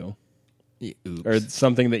supposed to, Oops. or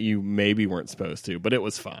something that you maybe weren't supposed to, but it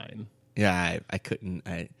was fine. Yeah, I couldn't.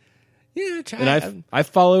 And I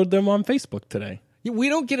followed them on Facebook today. We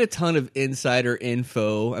don't get a ton of insider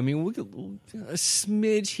info. I mean, we get a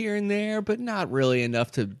smidge here and there, but not really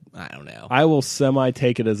enough to. I don't know. I will semi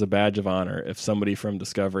take it as a badge of honor if somebody from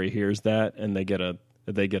Discovery hears that and they get a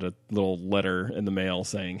little letter in the mail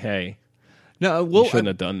saying, "Hey, No, well, you shouldn't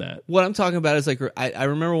have done that." what I'm talking about is like I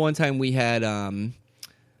remember one time we had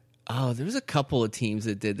there was a couple of teams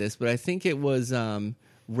that did this, but I think it was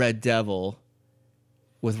Red Devil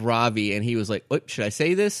with Ravi, and he was like, "What should I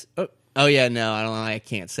say this?" Oh yeah, no, I don't. I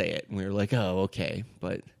can't say it. And we were like, "Oh, okay,"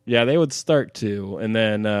 but Yeah, they would start to, and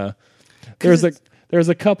then there's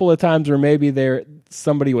a couple of times where maybe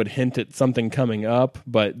somebody would hint at something coming up,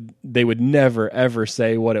 but they would never ever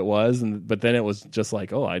say what it was, but then it was just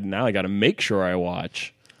like, oh, now I got to make sure I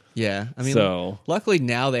watch. yeah, I mean, So- luckily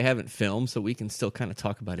now they haven't filmed, so we can still kind of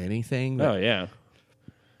talk about anything. But Oh yeah,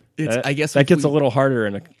 I guess that if gets we- a little harder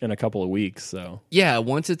in a couple of weeks. So Yeah,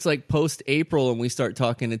 once it's like post April and we start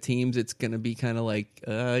talking to teams, it's going to be kind of like,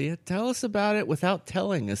 tell us about it without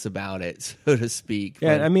telling us about it, so to speak.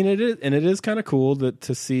 yeah, But- I mean it is kind of cool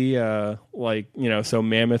to see so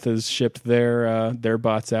Mammoth has shipped their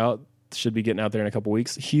bots out. Should be getting out there in a couple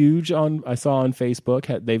weeks. Huge I saw on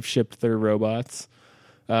Facebook they've shipped their robots.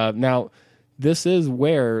 Now, this is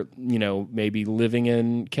where, maybe living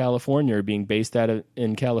in California or being based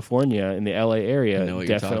in California in the LA I area know what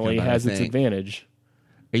you're definitely talking about, has I its think. advantage.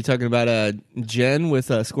 Are you talking about Jen with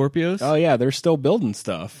Scorpios? Oh yeah, they're still building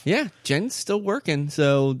stuff. Yeah, Jen's still working,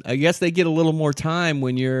 so I guess they get a little more time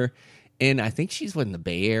when you're in. I think she's in the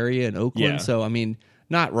Bay Area in Oakland, Yeah. so I mean,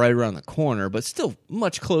 not right around the corner, but still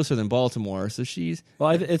much closer than Baltimore. So she's Well,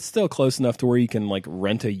 it's still close enough to where you can like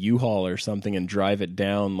rent a U-Haul or something and drive it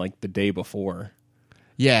down like the day before.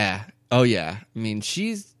 yeah, oh yeah. I mean,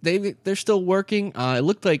 they're still working. It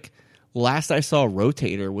looked like last I saw,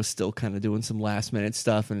 Rotator was still kind of doing some last minute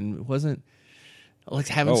stuff, and it wasn't like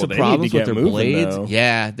having some they need problems to with get their moving, blades. though.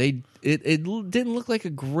 Yeah, it didn't look like a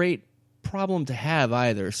great problem to have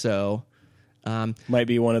either. So. Might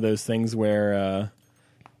be one of those things where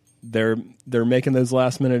they're making those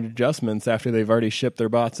last minute adjustments after they've already shipped their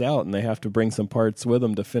bots out, and they have to bring some parts with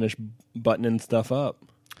them to finish buttoning stuff up.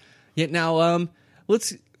 Yeah. Now,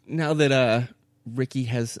 now that Ricky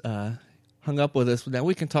has hung up with us, now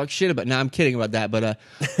we can talk shit about. Now I'm kidding about that, but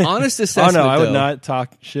honest Oh assessment. no, I would though- not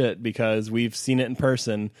talk shit because we've seen it in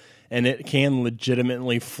person, and it can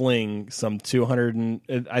legitimately fling some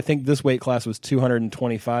 200. I think this weight class was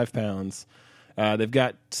 225 pounds. They've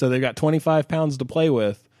got 25 pounds to play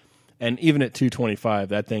with, and even at 225,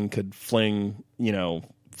 that thing could fling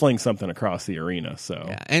fling something across the arena. So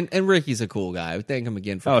Yeah, and Ricky's a cool guy. I thank him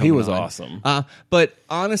again for. Oh, he coming was on. awesome. But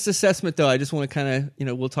honest assessment, though, I just want to kind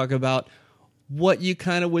of, we'll talk about what you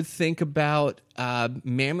kind of would think about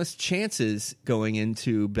Mammoth's chances going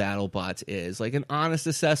into BattleBots is. Like an honest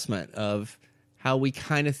assessment of how we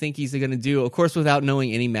kind of think he's going to do, of course, without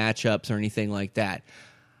knowing any matchups or anything like that.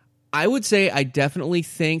 I would say I definitely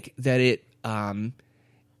think that it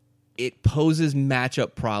poses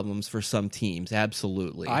matchup problems for some teams.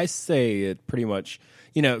 Absolutely. I say it pretty much,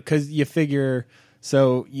 because you figure,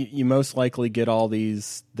 so you most likely get all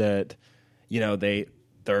these that,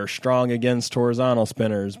 they're strong against horizontal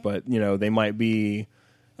spinners, but, they might be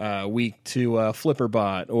weak to flipper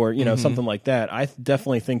bot or, something like that. I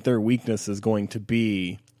definitely think their weakness is going to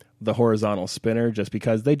be the horizontal spinner just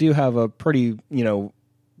because they do have a pretty,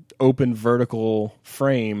 open vertical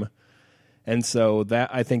frame. And so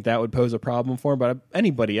I think that would pose a problem for him. But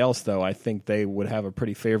anybody else, though, I think they would have a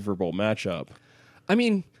pretty favorable matchup. I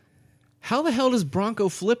mean, how the hell does Bronco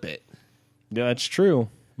flip it? Yeah, that's true.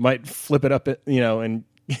 Might flip it up, and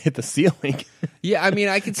hit the ceiling. Yeah, I mean,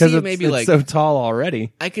 I could see maybe it's like so tall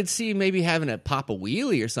already. I could see maybe having to pop a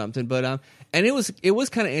wheelie or something. But and it was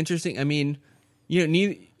kind of interesting. I mean,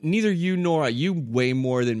 neither you nor you way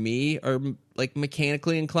more than me are like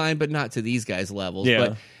mechanically inclined, but not to these guys' levels. Yeah.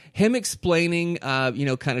 But him explaining,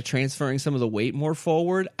 kind of transferring some of the weight more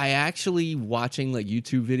forward, I actually watching like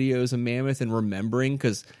YouTube videos of Mammoth and remembering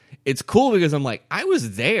because it's cool because I'm like, I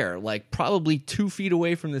was there, like probably 2 feet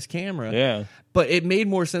away from this camera. Yeah. But it made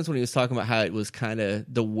more sense when he was talking about how it was kind of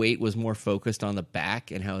the weight was more focused on the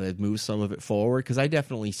back and how they'd move some of it forward because I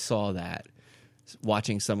definitely saw that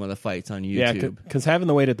watching some of the fights on YouTube. Yeah, because having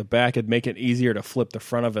the weight at the back would make it easier to flip the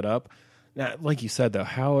front of it up. Now, like you said, though,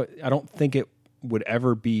 I don't think it would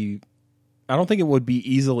be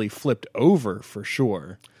easily flipped over for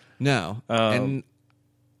sure. No. And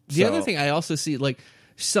the other thing I also see, like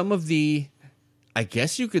some of the, I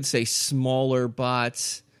guess you could say smaller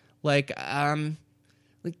bots, like Captain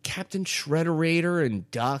Shredderator and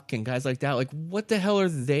Duck and guys like that. Like, what the hell are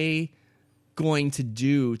they going to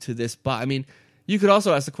do to this bot? I mean, you could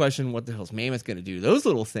also ask the question, what the hell's Mammoth going to do? Those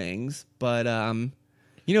little things. But,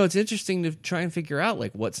 it's interesting to try and figure out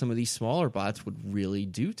like what some of these smaller bots would really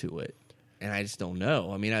do to it. And I just don't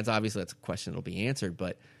know. I mean, that's a question that'll be answered,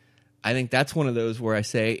 but I think that's one of those where I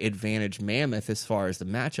say advantage Mammoth as far as the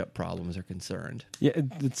matchup problems are concerned. Yeah,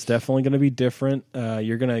 it's definitely going to be different.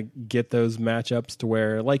 You're going to get those matchups to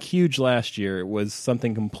where, like Huge last year, it was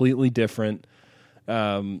something completely different.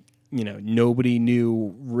 Nobody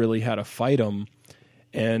knew really how to fight them,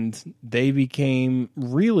 and they became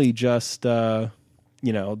really just,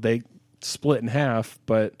 they split in half,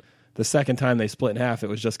 but the second time they split in half, it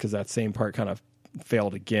was just because that same part kind of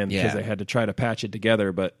failed again because they had to try to patch it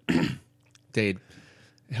together, but they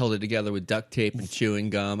held it together with duct tape and chewing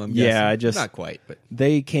gum. I'm yeah, guessing. Not quite, but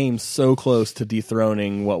they came so close to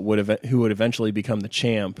dethroning who would eventually become the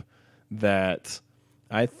champ that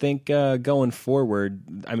I think going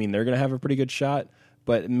forward, I mean, they're going to have a pretty good shot,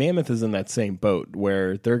 but Mammoth is in that same boat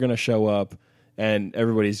where they're going to show up and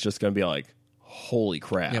everybody's just going to be like, holy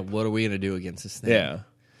crap. Yeah, what are we going to do against this thing? Yeah.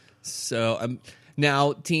 So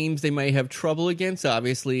now teams they may have trouble against,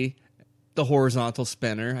 obviously, the horizontal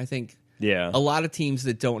spinner. I think a lot of teams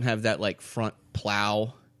that don't have that like front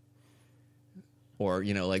plow or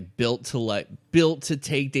like built to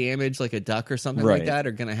take damage like a duck or something like that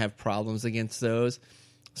are going to have problems against those.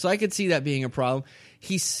 So I could see that being a problem.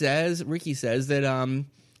 Ricky says that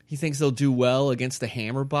he thinks they'll do well against the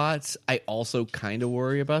hammer bots. I also kind of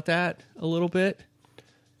worry about that a little bit.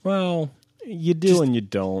 Well, you do and you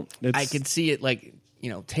don't. I could see it like,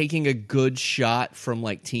 taking a good shot from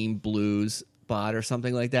like Team Blue's bot or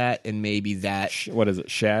something like that, and maybe that. What is it,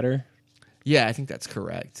 Shatter? Yeah, I think that's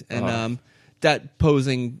correct. And that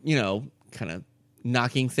posing, kind of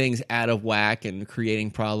knocking things out of whack and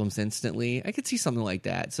creating problems instantly. I could see something like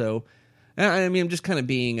that. So, I mean, I'm just kind of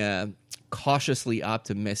being cautiously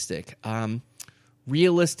optimistic.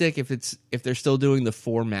 Realistic, if they're still doing the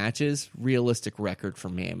 4 matches, realistic record for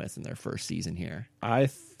Mammoth in their first season here. I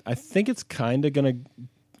think it's kind of going to,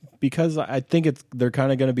 because I think they're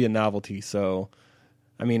kind of going to be a novelty. So,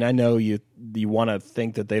 I mean, I know you want to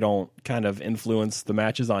think that they don't kind of influence the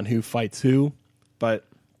matches on who fights who, but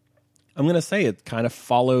I'm going to say it kind of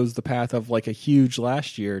follows the path of like a Huge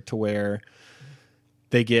last year to where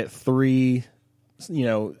they get 3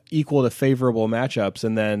 equal to favorable matchups,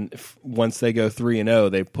 and then once they go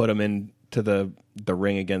 3-0, they put them into the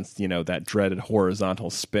ring against that dreaded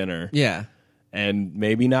horizontal spinner. Yeah, and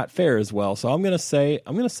maybe not fair as well. So I'm gonna say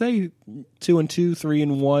 2-2,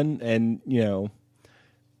 3-1, and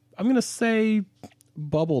I'm gonna say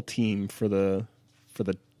bubble team for the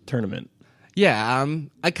tournament. Yeah,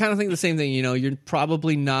 I kind of think the same thing. They're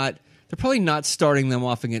probably not starting them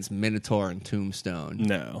off against Minotaur and Tombstone.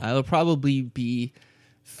 No. I'll probably be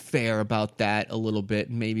fair about that a little bit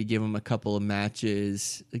and maybe give them a couple of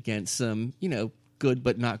matches against some, good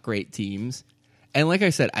but not great teams. And like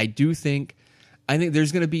I said, I think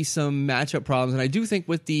there's going to be some matchup problems. And I do think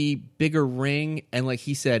with the bigger ring and, like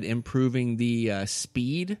he said, improving the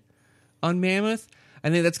speed on Mammoth, I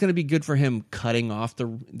think that's going to be good for him cutting off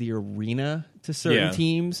the arena to certain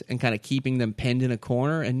teams and kind of keeping them pinned in a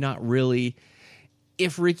corner and not really...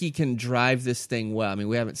 If Ricky can drive this thing well, I mean,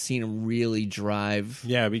 we haven't seen him really drive.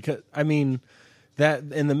 Yeah, because, I mean, that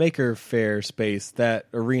in the Maker Faire space, that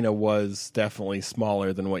arena was definitely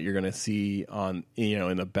smaller than what you're going to see on,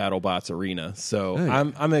 in the BattleBots arena. So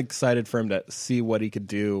I'm excited for him to see what he could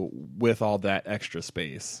do with all that extra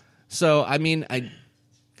space. So, I mean,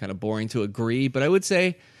 kind of boring to agree, but I would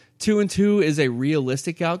say 2-2 is a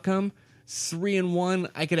realistic outcome. 3-1,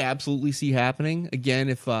 I could absolutely see happening. Again,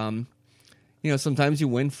 if sometimes you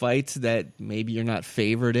win fights that maybe you're not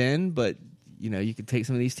favored in, but you could take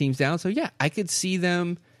some of these teams down. So yeah, I could see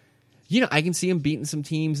them. I can see them beating some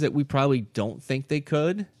teams that we probably don't think they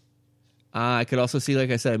could. I could also see,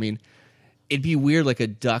 like I said, I mean, it'd be weird, like a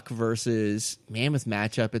Duck versus Mammoth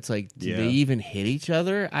matchup. It's like, do they even hit each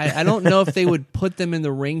other? I don't know if they would put them in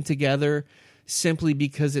the ring together simply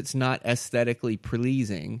because it's not aesthetically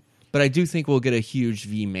pleasing. But I do think we'll get a huge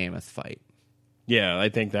V Mammoth fight. Yeah, I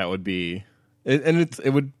think that would be, and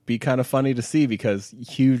it would be kind of funny to see because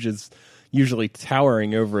Huge is usually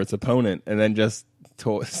towering over its opponent, and then just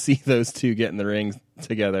to see those two get in the ring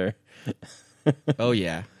together. Oh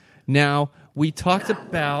yeah. Now we talked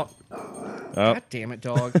about. God damn it,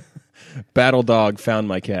 dog. Battle Dog found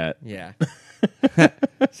my cat. Yeah.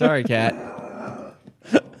 Sorry, cat.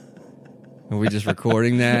 Are we just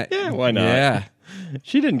recording that? Yeah, why not? Yeah.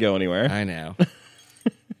 She didn't go anywhere. I know.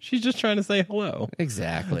 She's just trying to say hello.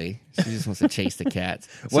 Exactly. She just wants to chase the cats.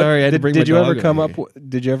 Sorry, I had to bring did my you dog ever come over up? here.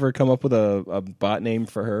 Did you ever come up with a bot name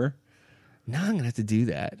for her? No, I'm gonna have to do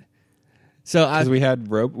that. So Because we have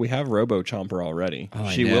Robo Chomper already. Oh,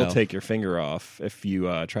 I she know. will take your finger off if you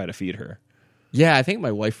try to feed her. Yeah, I think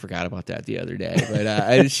my wife forgot about that the other day,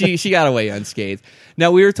 but she got away unscathed.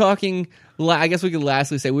 Now, we were talking, I guess we could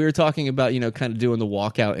lastly say, we were talking about, kind of doing the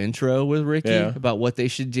walkout intro with Ricky, about what they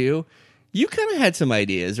should do. You kind of had some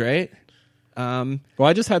ideas, right? Well,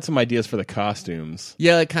 I just had some ideas for the costumes.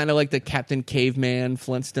 Yeah, kind of like the Captain Caveman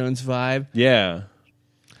Flintstones vibe. Yeah.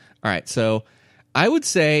 All right, so I would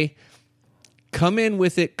say come in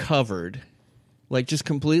with it covered, like just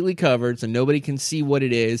completely covered so nobody can see what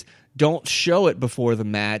it is. Don't show it before the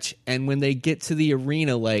match, and when they get to the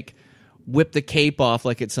arena, like whip the cape off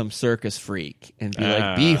like it's some circus freak and be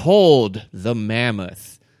like, "Behold the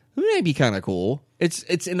mammoth." It may be kind of cool.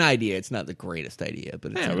 It's an idea. It's not the greatest idea,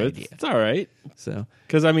 but it's an idea. It's all right. So,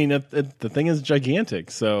 because I mean, the thing is gigantic.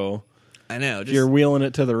 So I know if you're wheeling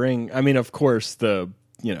it to the ring. I mean, of course,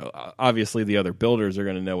 obviously the other builders are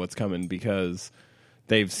going to know what's coming because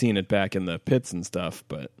they've seen it back in the pits and stuff.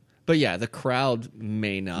 But yeah, the crowd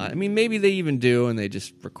may not. I mean, maybe they even do, and they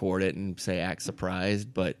just record it and say act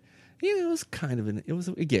surprised. But it was kind of it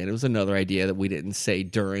was another idea that we didn't say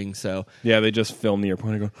during. So yeah, they just film the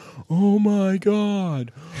airplane and go, "Oh my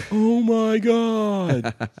god, oh my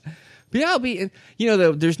god." But yeah, I'll be.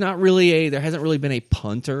 There hasn't really been a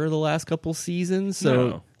punter the last couple seasons, so.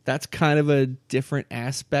 No. That's kind of a different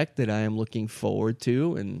aspect that I am looking forward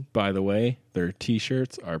to. And by the way, their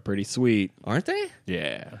T-shirts are pretty sweet, aren't they?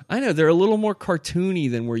 Yeah, I know they're a little more cartoony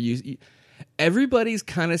than we're used. Everybody's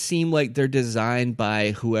kind of seem like they're designed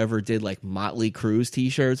by whoever did like Motley Crue's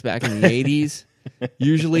T-shirts back in the 80s.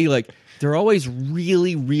 Usually, like they're always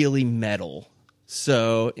really, really metal.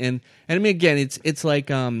 So, and I mean, again, it's like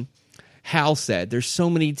Hal said. There's so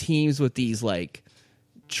many teams with these like.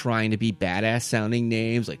 Trying to be badass sounding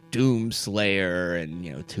names like Doom Slayer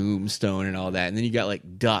and Tombstone and all that, and then you got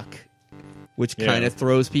like Duck, which kind of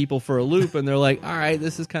throws people for a loop, and they're like, all right,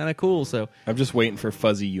 this is kind of cool. So I'm just waiting for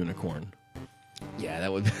Fuzzy Unicorn. Yeah,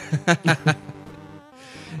 that would.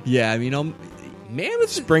 Yeah, I mean, Mammoth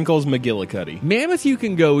Sprinkles McGillicuddy. Mammoth, you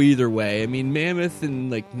can go either way. I mean, Mammoth and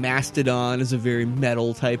like Mastodon is a very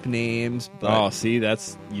metal type names. But see,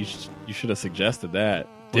 that's you should have suggested that.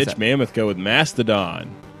 What's Ditch that? Mammoth, go with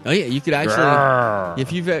Mastodon. Oh yeah, you could actually,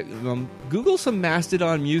 if you've Google some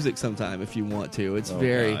Mastodon music sometime if you want to. It's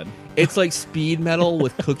God. it's like speed metal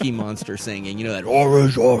with Cookie Monster singing. You know that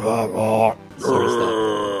sort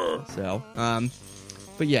of stuff. So,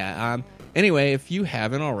 but yeah. Anyway, if you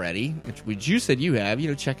haven't already, which you said you have,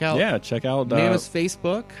 check out Check out Mammoth's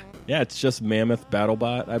Facebook. Yeah, it's just Mammoth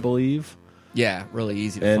BattleBot, I believe. Yeah, really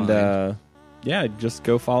easy to find. And yeah, just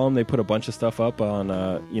go follow them. They put a bunch of stuff up on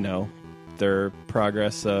their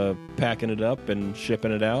progress packing it up and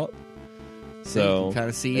shipping it out. So you kind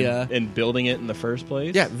of see and building it in the first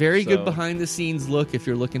place. Yeah, very good behind the scenes look if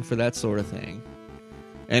you're looking for that sort of thing.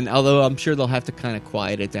 And although I'm sure they'll have to kind of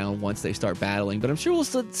quiet it down once they start battling, but I'm sure we'll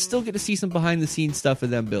still get to see some behind the scenes stuff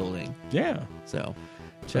of them building. Yeah. So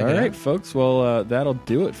check All it right, out. folks. Well, that'll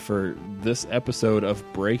do it for this episode of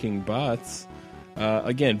Breaking Bots.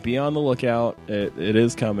 Again, be on the lookout. It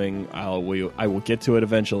is coming. I will get to it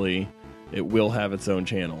eventually. It will have its own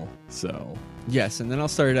channel. So Yes, and then I'll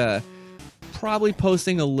start probably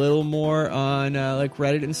posting a little more on like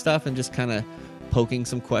Reddit and stuff, and just kind of poking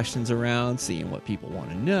some questions around, seeing what people want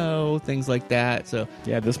to know, things like that. So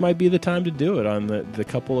yeah, this might be the time to do it on the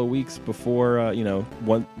couple of weeks before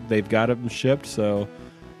once they've got them shipped. So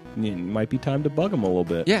it might be time to bug them a little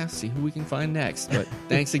bit. yeah, see who we can find next. But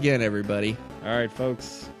thanks again, everybody. All right,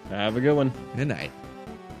 folks. Have a good one. Good night.